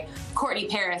coached by Courtney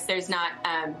Paris, there's not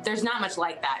much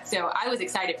like that. So I was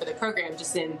excited for the program,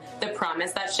 just in the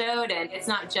promise that showed. And it's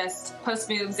not just post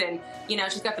moves and,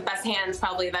 she's got the best hands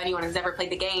probably of anyone who's ever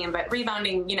played the game, but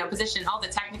rebounding, position, all the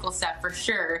technical stuff for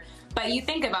sure. But you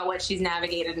think about what she's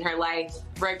navigated in her life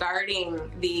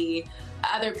regarding the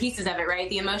other pieces of it, right?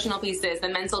 The emotional pieces, the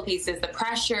mental pieces, the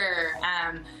pressure,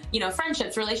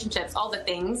 friendships, relationships, all the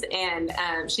things. And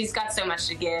she's got so much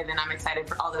to give, and I'm excited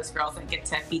for all those girls that get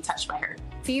to be touched by her.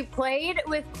 So you played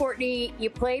with Courtney,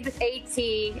 you played with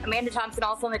AT, Amanda Thompson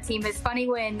also on the team. It's funny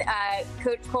when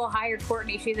Coach Coale hired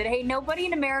Courtney, she said, hey, nobody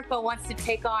in America wants to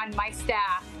take on my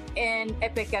staff in a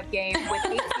pickup game with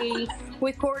AT,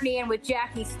 with Courtney, and with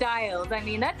Jackie Stiles. I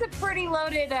mean, that's a pretty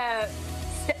loaded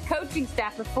coaching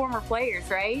staff of former players,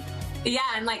 right? Yeah,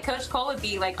 and Coach Coale would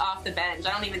be off the bench.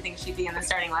 I don't even think she'd be in the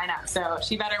starting lineup, so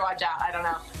she better watch out. I don't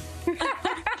know.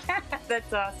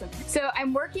 That's awesome. So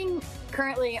I'm working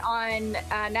currently on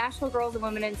National Girls and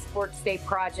Women in Sports Day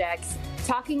projects,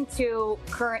 talking to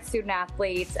current student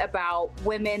athletes about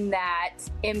women that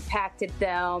impacted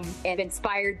them and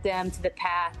inspired them to the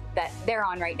path that they're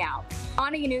on right now.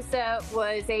 Anna Yanusa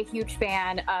was a huge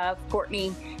fan of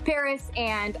Courtney Paris,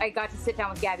 and I got to sit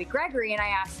down with Gabby Gregory, and I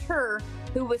asked her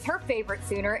who was her favorite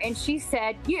Sooner, and she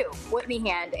said you, Whitney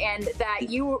Hand, and that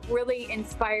you really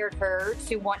inspired her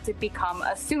to want to become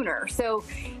a Sooner. So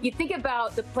you think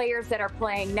about the players that are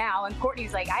playing now, and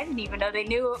Courtney's I didn't even know they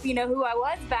knew, who I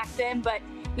was back then, but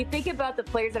You think about the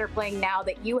players that are playing now,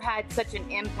 that you had such an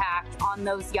impact on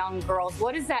those young girls.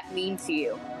 What does that mean to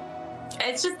you?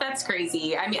 It's just, that's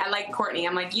crazy. I mean, I like Courtney.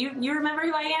 I'm like, you remember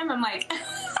who I am? I'm like,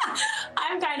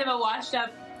 I'm kind of a washed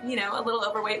up, a little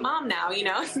overweight mom now,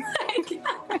 It's like,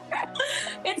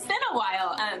 it's been a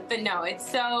while. But no, it's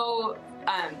so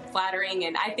flattering.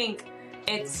 And I think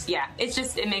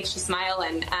it makes you smile,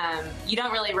 and you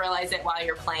don't really realize it while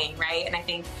you're playing, right? And I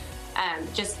think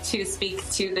just to speak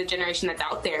to the generation that's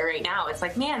out there right now, it's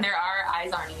like, man, there are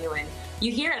eyes on you, and you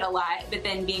hear it a lot, but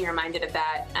then being reminded of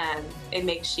that, it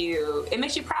makes you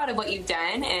proud of what you've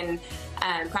done, and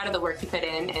proud of the work you put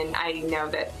in. And I know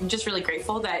that I'm just really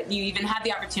grateful that you even have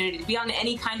the opportunity to be on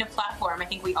any kind of platform. I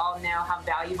think we all know how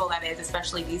valuable that is,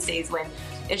 especially these days when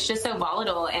it's just so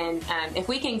volatile. And if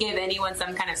we can give anyone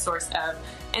some kind of source of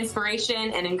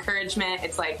inspiration and encouragement,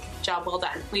 it's like, job well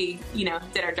done. We,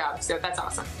 did our job. So that's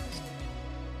awesome.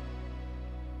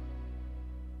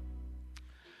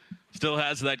 Still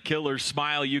has that killer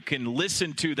smile. You can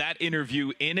listen to that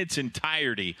interview in its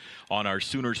entirety on our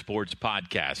Sooner Sports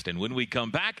podcast. And when we come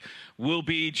back, we'll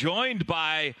be joined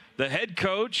by the head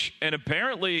coach and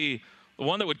apparently the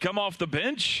one that would come off the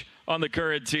bench on the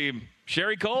current team,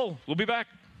 Sherri Coale. We'll be back.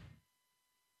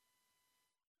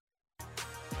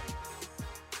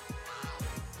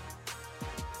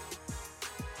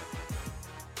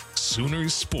 Sooner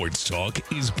Sports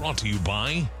Talk is brought to you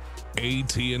by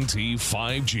AT&T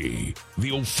 5G,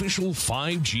 the official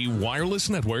 5G wireless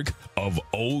network of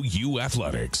OU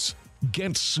Athletics.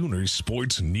 Get Sooner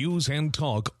Sports news and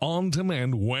talk on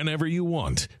demand whenever you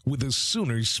want with the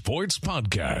Sooner Sports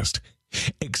Podcast.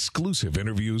 Exclusive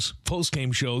interviews,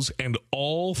 post-game shows, and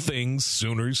all things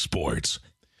Sooner Sports.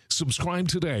 Subscribe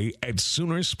today at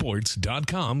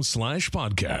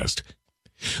Soonersports.com/podcast.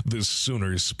 The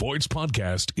Sooner Sports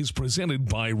Podcast is presented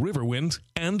by Riverwind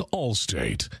and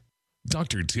Allstate.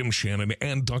 Dr. Tim Shannon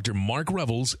and Dr. Mark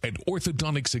Revels at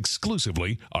Orthodontics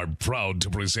Exclusively are proud to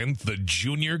present the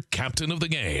junior captain of the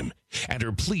game and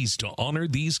are pleased to honor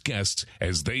these guests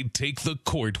as they take the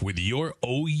court with your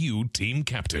OU team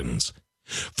captains.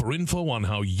 For info on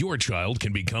how your child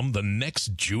can become the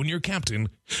next junior captain,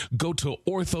 go to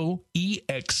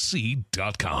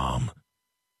orthoexc.com.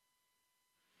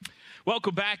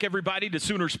 Welcome back, everybody, to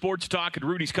Sooner Sports Talk at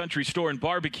Rudy's Country Store and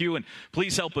Barbecue. And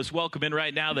please help us welcome in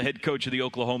right now the head coach of the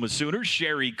Oklahoma Sooners,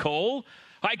 Sherri Coale.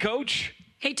 Hi, Coach.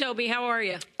 Hey, Toby. How are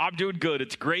you? I'm doing good.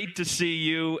 It's great to see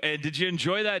you. And did you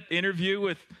enjoy that interview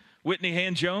with Whitney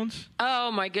Hand-Jones?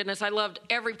 Oh, my goodness. I loved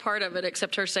every part of it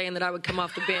except her saying that I would come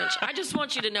off the bench. I just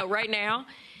want you to know right now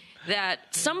that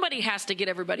somebody has to get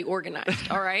everybody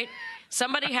organized, all right?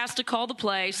 Somebody has to call the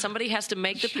play. Somebody has to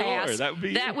make the pass.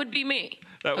 That would be me.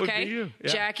 That would be you.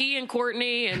 Yeah. Jackie and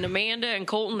Courtney and Amanda and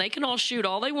Colton, they can all shoot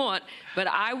all they want, but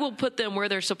I will put them where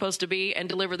they're supposed to be and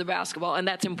deliver the basketball, and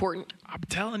that's important. I'm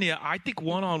telling you, I think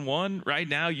one-on-one right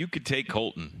now you could take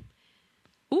Colton.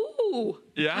 Ooh.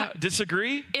 Yeah,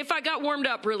 disagree? If I got warmed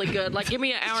up really good, like give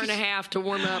me an hour and a half to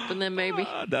warm up and then maybe.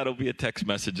 That'll be a text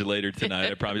message later tonight,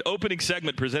 I promise. Opening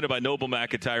segment presented by Noble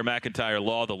McIntyre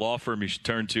Law, the law firm you should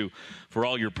turn to for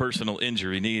all your personal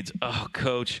injury needs. Oh,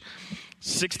 Coach,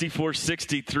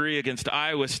 64-63 against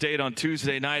Iowa State on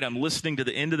Tuesday night. I'm listening to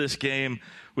the end of this game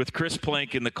with Chris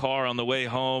Plank in the car on the way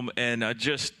home, and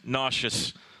just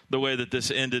nauseous the way that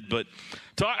this ended. But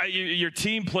your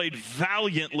team played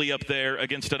valiantly up there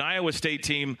against an Iowa State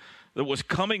team that was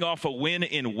coming off a win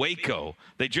in Waco.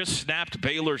 They just snapped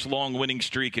Baylor's long winning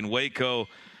streak in Waco,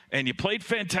 and you played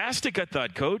fantastic, I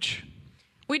thought, Coach.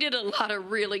 We did a lot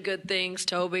of really good things,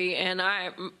 Toby, and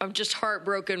I'm just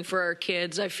heartbroken for our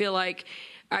kids. I feel like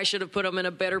I should have put them in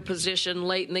a better position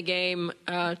late in the game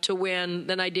to win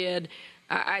than I did.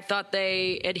 I thought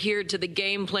they adhered to the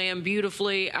game plan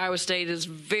beautifully. Iowa State is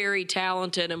very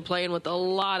talented and playing with a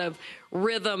lot of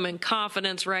rhythm and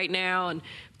confidence right now. And,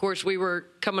 of course, we were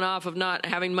coming off of not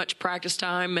having much practice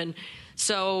time. And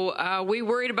so we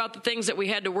worried about the things that we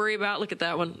had to worry about. Look at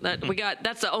that one.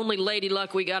 That's the only lady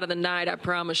luck we got of the night, I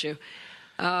promise you.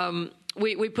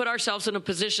 We put ourselves in a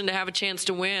position to have a chance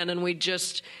to win, and we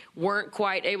just weren't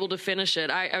quite able to finish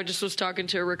it. I just was talking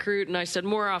to a recruit, and I said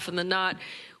more often than not,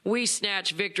 we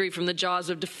snatch victory from the jaws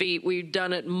of defeat. We've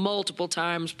done it multiple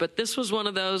times, but this was one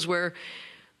of those where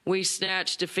we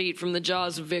snatched defeat from the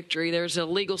jaws of victory. There's a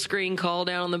legal screen call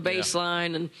down on the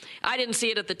baseline, and I didn't see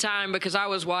it at the time because I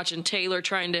was watching Taylor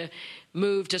trying to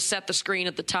move to set the screen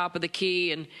at the top of the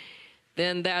key, and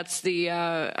then that's the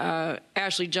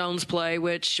Ashley Jones play,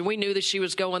 which we knew that she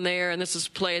was going there, and this is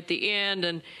play at the end,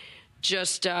 and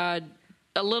just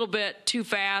a little bit too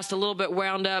fast, a little bit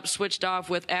wound up, switched off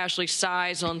with Ashley's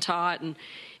size on Tot, and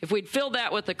if we'd filled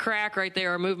that with the crack right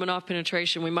there, our movement off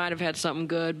penetration, we might have had something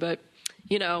good. But,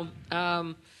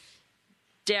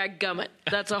 dadgummit,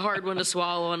 that's a hard one to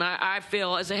swallow. And I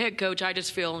feel, as a head coach, I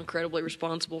just feel incredibly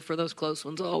responsible for those close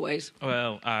ones always.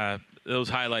 Well, those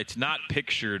highlights not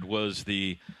pictured was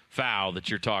the foul that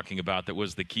you're talking about that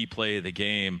was the key play of the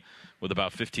game with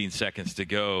about 15 seconds to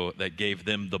go that gave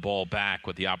them the ball back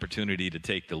with the opportunity to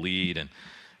take the lead.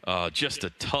 And just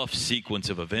a tough sequence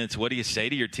of events. What do you say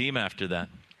to your team after that?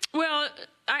 Well,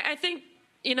 I think,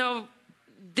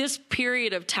 this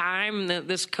period of time,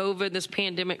 this COVID, this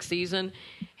pandemic season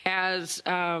has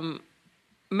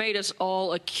made us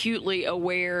all acutely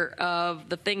aware of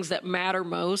the things that matter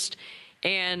most.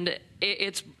 And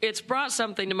it's brought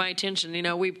something to my attention.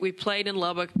 We played in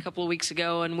Lubbock a couple of weeks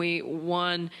ago, and we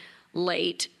won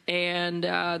late. And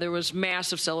there was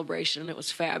massive celebration. It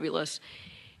was fabulous.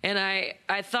 And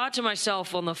I thought to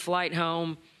myself on the flight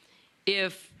home,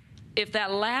 if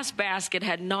that last basket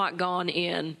had not gone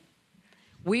in,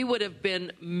 we would have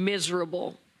been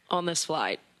miserable on this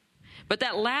flight. But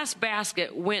that last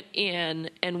basket went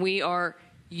in, and we are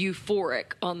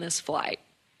euphoric on this flight.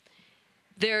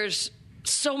 There's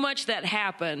so much that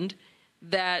happened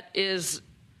that is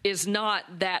not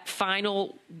that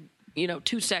final,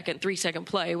 2-second, 3-second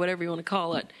play, whatever you want to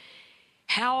call it.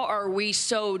 How are we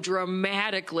so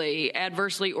dramatically,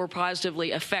 adversely or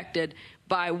positively affected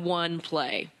by one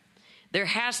play? There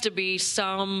has to be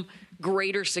some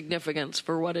greater significance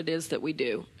for what it is that we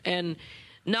do. And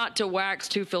not to wax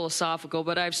too philosophical,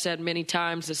 but I've said many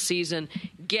times this season,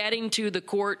 getting to the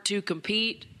court to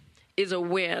compete is a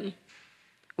win.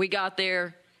 We got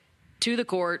there to the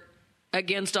court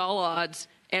against all odds,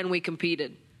 and we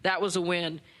competed. That was a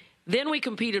win. Then we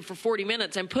competed for 40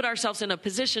 minutes and put ourselves in a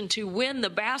position to win the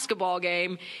basketball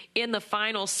game in the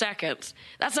final seconds.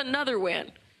 That's another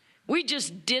win. We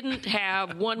just didn't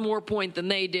have one more point than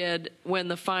they did when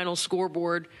the final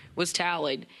scoreboard was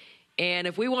tallied. And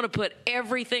if we want to put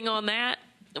everything on that,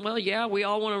 well, yeah, we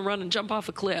all want to run and jump off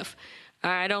a cliff.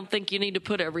 I don't think you need to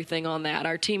put everything on that.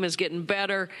 Our team is getting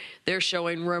better. They're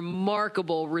showing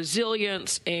remarkable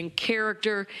resilience and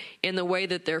character in the way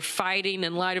that they're fighting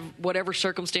in light of whatever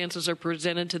circumstances are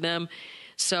presented to them.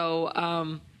 So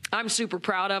I'm super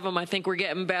proud of them. I think we're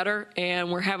getting better, and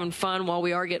we're having fun while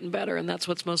we are getting better, and that's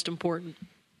what's most important.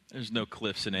 There's no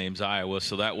Cliffs in Ames, Iowa,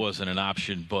 so that wasn't an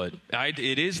option. But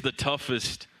it is the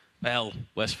toughest. Well,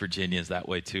 West Virginia is that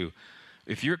way too.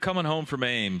 If you're coming home from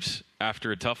Ames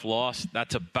after a tough loss,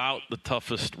 that's about the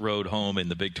toughest road home in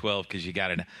the Big 12 because you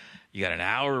got an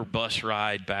hour bus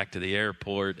ride back to the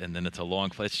airport, and then it's a long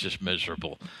flight. It's just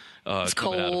miserable. It's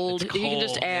cold. It's cold. You can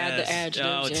just add the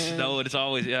adjectives. It's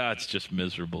always, it's just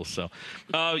miserable. So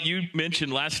you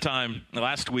mentioned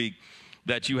last week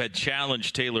that you had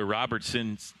challenged Taylor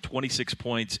Robertson's 26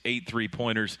 points, 8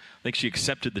 3-pointers. I think she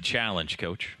accepted the challenge,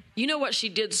 Coach. You know what she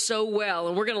did so well,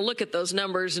 and we're going to look at those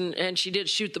numbers, and she did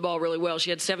shoot the ball really well.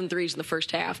 She had 7 threes in the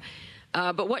first half.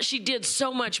 But what she did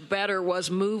so much better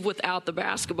was move without the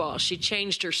basketball. She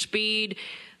changed her speed.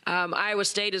 Iowa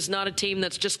State is not a team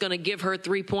that's just going to give her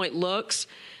 3-point looks.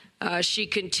 She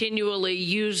continually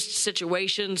used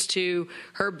situations to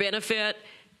her benefit.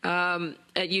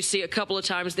 You see a couple of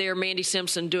times there, Mandy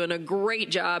Simpson doing a great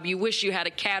job. You wish you had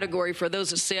a category for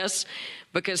those assists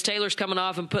because Taylor's coming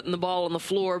off and putting the ball on the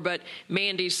floor, but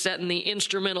Mandy's setting the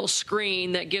instrumental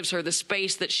screen that gives her the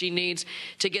space that she needs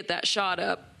to get that shot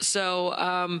up. So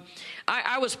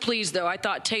I was pleased, though. I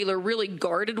thought Taylor really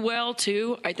guarded well,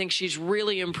 too. I think she's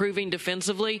really improving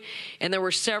defensively, and there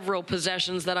were several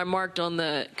possessions that I marked on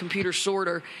the computer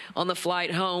sorter on the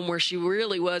flight home where she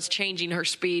really was changing her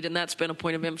speed, and that's been a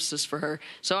point of emphasis for her.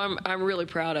 So I'm really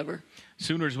proud of her.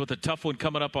 Sooners with a tough one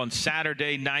coming up on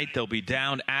Saturday night. They'll be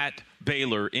down at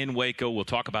Baylor in Waco. We'll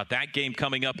talk about that game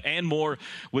coming up and more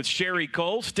with Sherri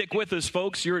Coale. Stick with us,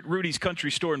 folks. You're at Rudy's Country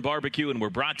Store and Barbecue, and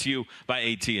we're brought to you by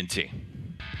AT&T.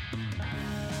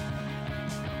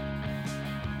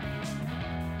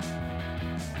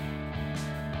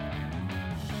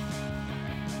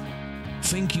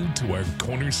 Thank you to our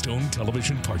Cornerstone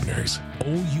Television partners,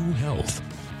 OU Health,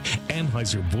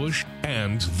 Anheuser-Busch,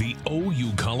 and the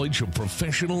OU College of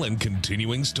Professional and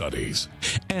Continuing Studies,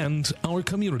 and our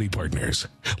community partners,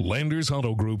 Landers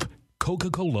Auto Group,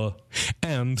 Coca-Cola,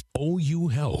 and OU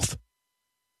Health.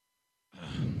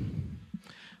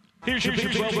 Here's your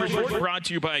Big 12 report brought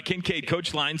to you by Kincaid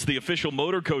Coach Lines, the official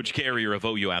motor coach carrier of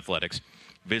OU Athletics.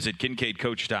 Visit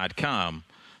KincaidCoach.com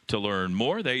to learn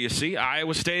more. There you see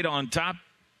Iowa State on top,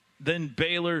 then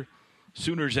Baylor.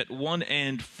 Sooners at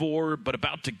 1-4, but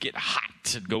about to get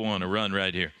hot and go on a run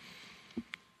right here.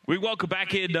 We welcome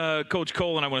back in Coach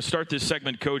Coale, and I want to start this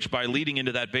segment, Coach, by leading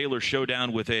into that Baylor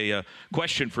showdown with a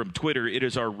question from Twitter. It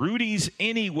is our Rudy's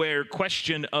Anywhere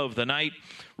question of the night.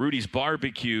 Rudy's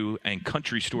Barbecue and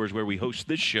Country Stores, where we host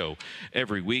this show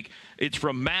every week. It's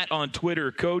from Matt on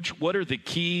Twitter. Coach, what are the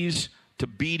keys to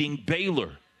beating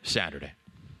Baylor Saturday?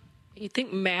 You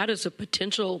think Matt is a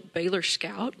potential Baylor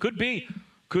scout? Could be.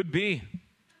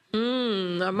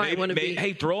 I might want to be.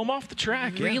 Hey, throw him off the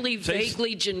track. Really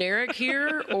vaguely generic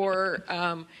here, or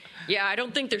I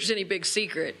don't think there's any big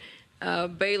secret.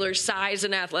 Baylor's size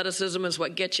and athleticism is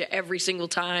what gets you every single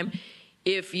time.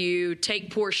 If you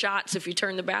take poor shots, if you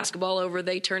turn the basketball over,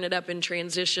 they turn it up in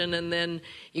transition, and then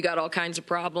you got all kinds of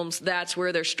problems. That's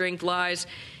where their strength lies.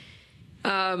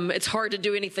 It's hard to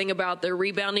do anything about their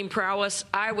rebounding prowess.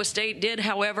 Iowa State did,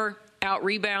 however,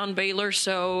 out-rebound Baylor,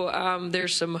 so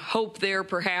there's some hope there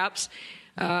perhaps.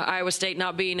 Iowa State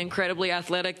not being incredibly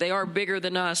athletic. They are bigger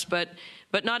than us, but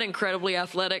not incredibly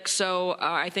athletic, so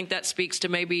I think that speaks to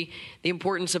maybe the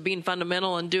importance of being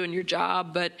fundamental and doing your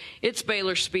job, but it's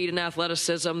Baylor's speed and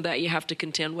athleticism that you have to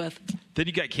contend with. Then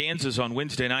you got Kansas on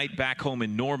Wednesday night back home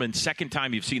in Norman. Second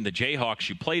time you've seen the Jayhawks.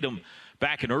 You played them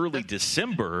back in early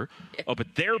December up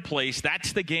at their place.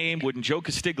 That's the game when Joe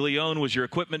Castiglione was your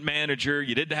equipment manager.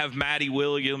 You didn't have Matty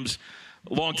Williams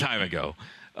a long time ago.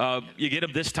 You get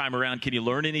them this time around. Can you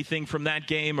learn anything from that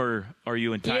game, or are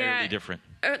you entirely different?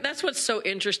 That's what's so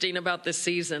interesting about this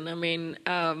season. I mean,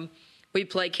 we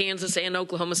play Kansas and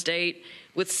Oklahoma State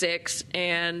with 6,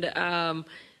 and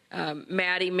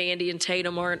Maddie, Mandy, and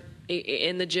Tatum aren't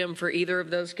in the gym for either of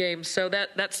those games. So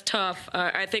that's tough.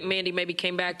 I think Mandy maybe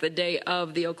came back the day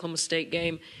of the Oklahoma State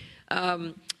game.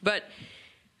 But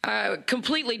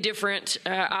completely different,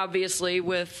 obviously,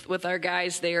 with our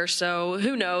guys there. So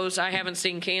who knows? I haven't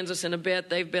seen Kansas in a bit.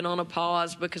 They've been on a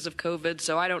pause because of COVID,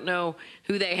 so I don't know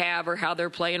who they have or how they're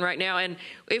playing right now. And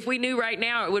if we knew right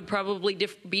now, it would probably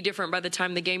be different by the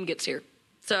time the game gets here.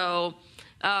 So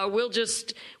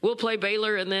we'll play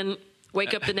Baylor and then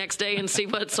wake up the next day and see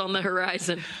what's on the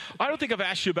horizon. I don't think I've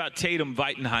asked you about Tatum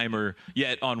Weitenheimer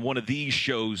yet on one of these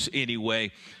shows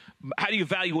anyway. How do you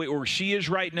evaluate where she is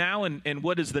right now, and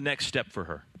what is the next step for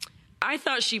her? I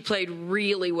thought she played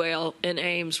really well in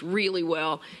Ames, really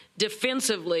well.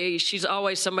 Defensively, she's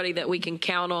always somebody that we can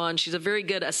count on. She's a very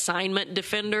good assignment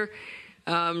defender.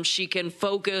 She can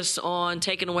focus on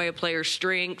taking away a player's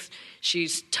strength.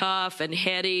 She's tough and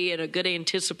heady and a good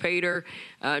anticipator,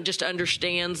 just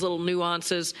understands little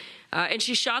nuances. And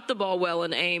she shot the ball well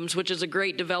in Ames, which is a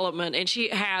great development, and she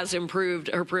has improved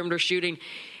her perimeter shooting.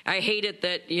 I hate it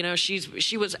that,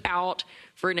 she was out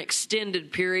for an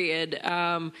extended period,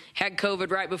 had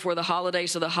COVID right before the holiday,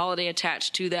 so the holiday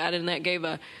attached to that, and that gave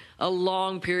a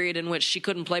long period in which she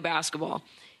couldn't play basketball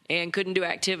and couldn't do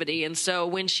activity. And so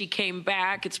when she came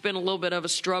back, it's been a little bit of a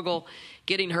struggle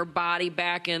getting her body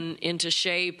back into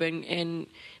shape and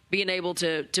being able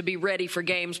to be ready for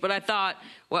games. But I thought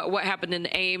what happened in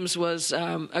Ames was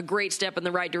a great step in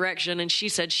the right direction, and she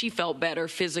said she felt better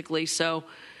physically. So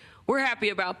we're happy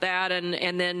about that,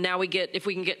 and then now if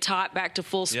we can get Tot back to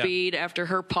full speed after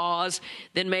her pause,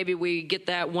 then maybe we get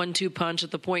that 1-2 punch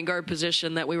at the point guard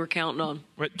position that we were counting on.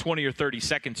 We're at 20 or 30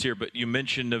 seconds here, but you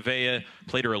mentioned Nevaeh,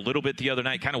 played her a little bit the other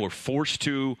night, kind of were forced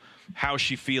to. How's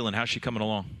she feeling? How's she coming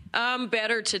along?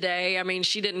 Better today. I mean,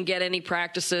 she didn't get any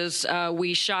practices.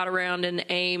 We shot around in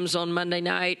Ames on Monday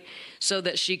night so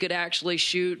that she could actually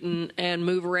shoot and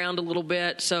move around a little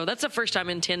bit. So that's the first time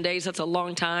in 10 days. That's a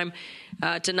long time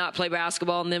to not play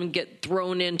basketball and then get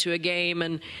thrown into a game.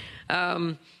 And,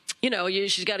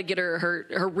 she's got to get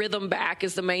her rhythm back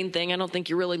is the main thing. I don't think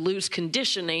you really lose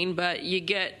conditioning, but you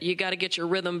got to get your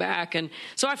rhythm back. And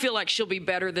so I feel like she'll be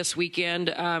better this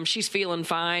weekend. She's feeling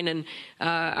fine. And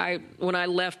when I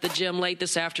left the gym late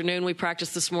this afternoon, we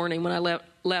practiced this morning. When I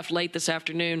left late this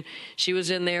afternoon, she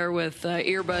was in there with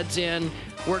earbuds in,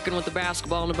 working with the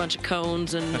basketball and a bunch of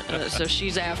cones. And so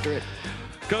she's after it.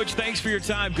 Coach, thanks for your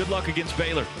time. Good luck against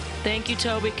Baylor. Thank you,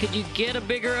 Toby. Could you get a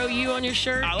bigger OU on your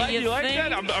shirt? I like you like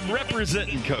that. I'm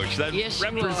representing, Coach. That's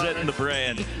representing the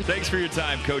brand. Thanks for your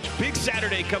time, Coach. Big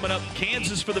Saturday coming up.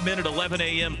 Kansas for the men at 11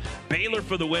 a.m. Baylor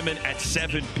for the women at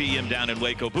 7 p.m. down in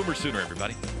Waco. Boomer Sooner,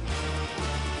 everybody.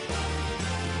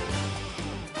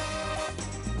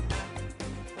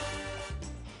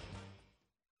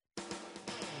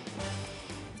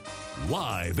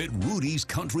 Live at Rudy's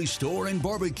Country Store and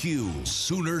Barbecue,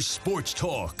 Sooner Sports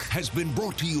Talk has been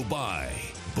brought to you by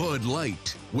Bud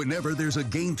Light. Whenever there's a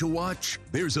game to watch,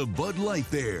 there's a Bud Light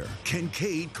there.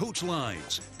 Kincaid Coach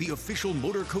Lines, the official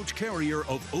motor coach carrier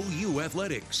of OU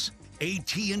Athletics.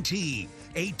 AT&T.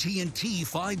 AT&T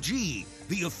 5G,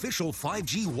 the official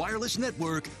 5G wireless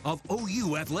network of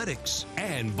OU Athletics.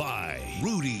 And by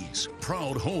Rudy's,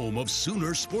 proud home of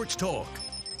Sooner Sports Talk.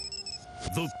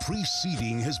 The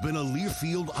preceding has been a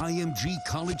Learfield IMG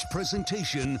College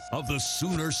presentation of the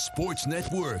Sooner Sports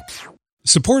Network.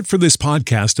 Support for this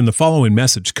podcast and the following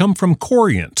message come from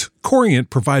Corient. Corient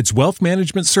provides wealth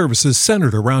management services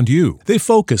centered around you. They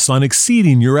focus on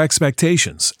exceeding your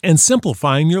expectations and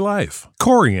simplifying your life.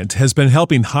 Corient has been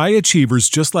helping high achievers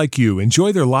just like you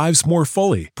enjoy their lives more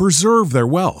fully, preserve their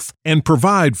wealth, and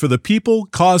provide for the people,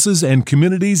 causes, and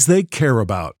communities they care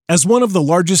about. As one of the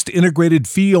largest integrated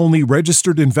fee-only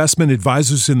registered investment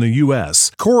advisors in the U.S.,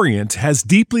 Corient has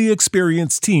deeply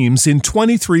experienced teams in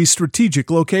 23 strategic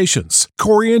locations.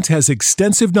 Corient has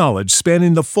extensive knowledge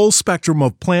spanning the full spectrum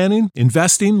of planning,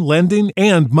 investing, lending,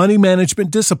 and money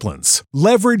management disciplines.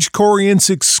 Leverage Corient's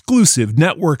exclusive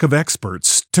network of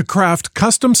experts to craft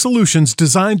custom solutions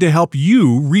designed to help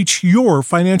you reach your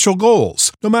financial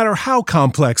goals, no matter how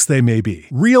complex they may be.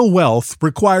 Real wealth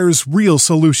requires real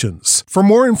solutions. For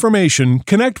more information,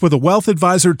 connect with a wealth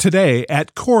advisor today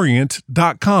at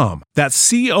Corient.com.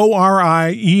 That's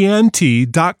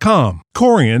Corient.com.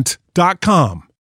 Corient.com.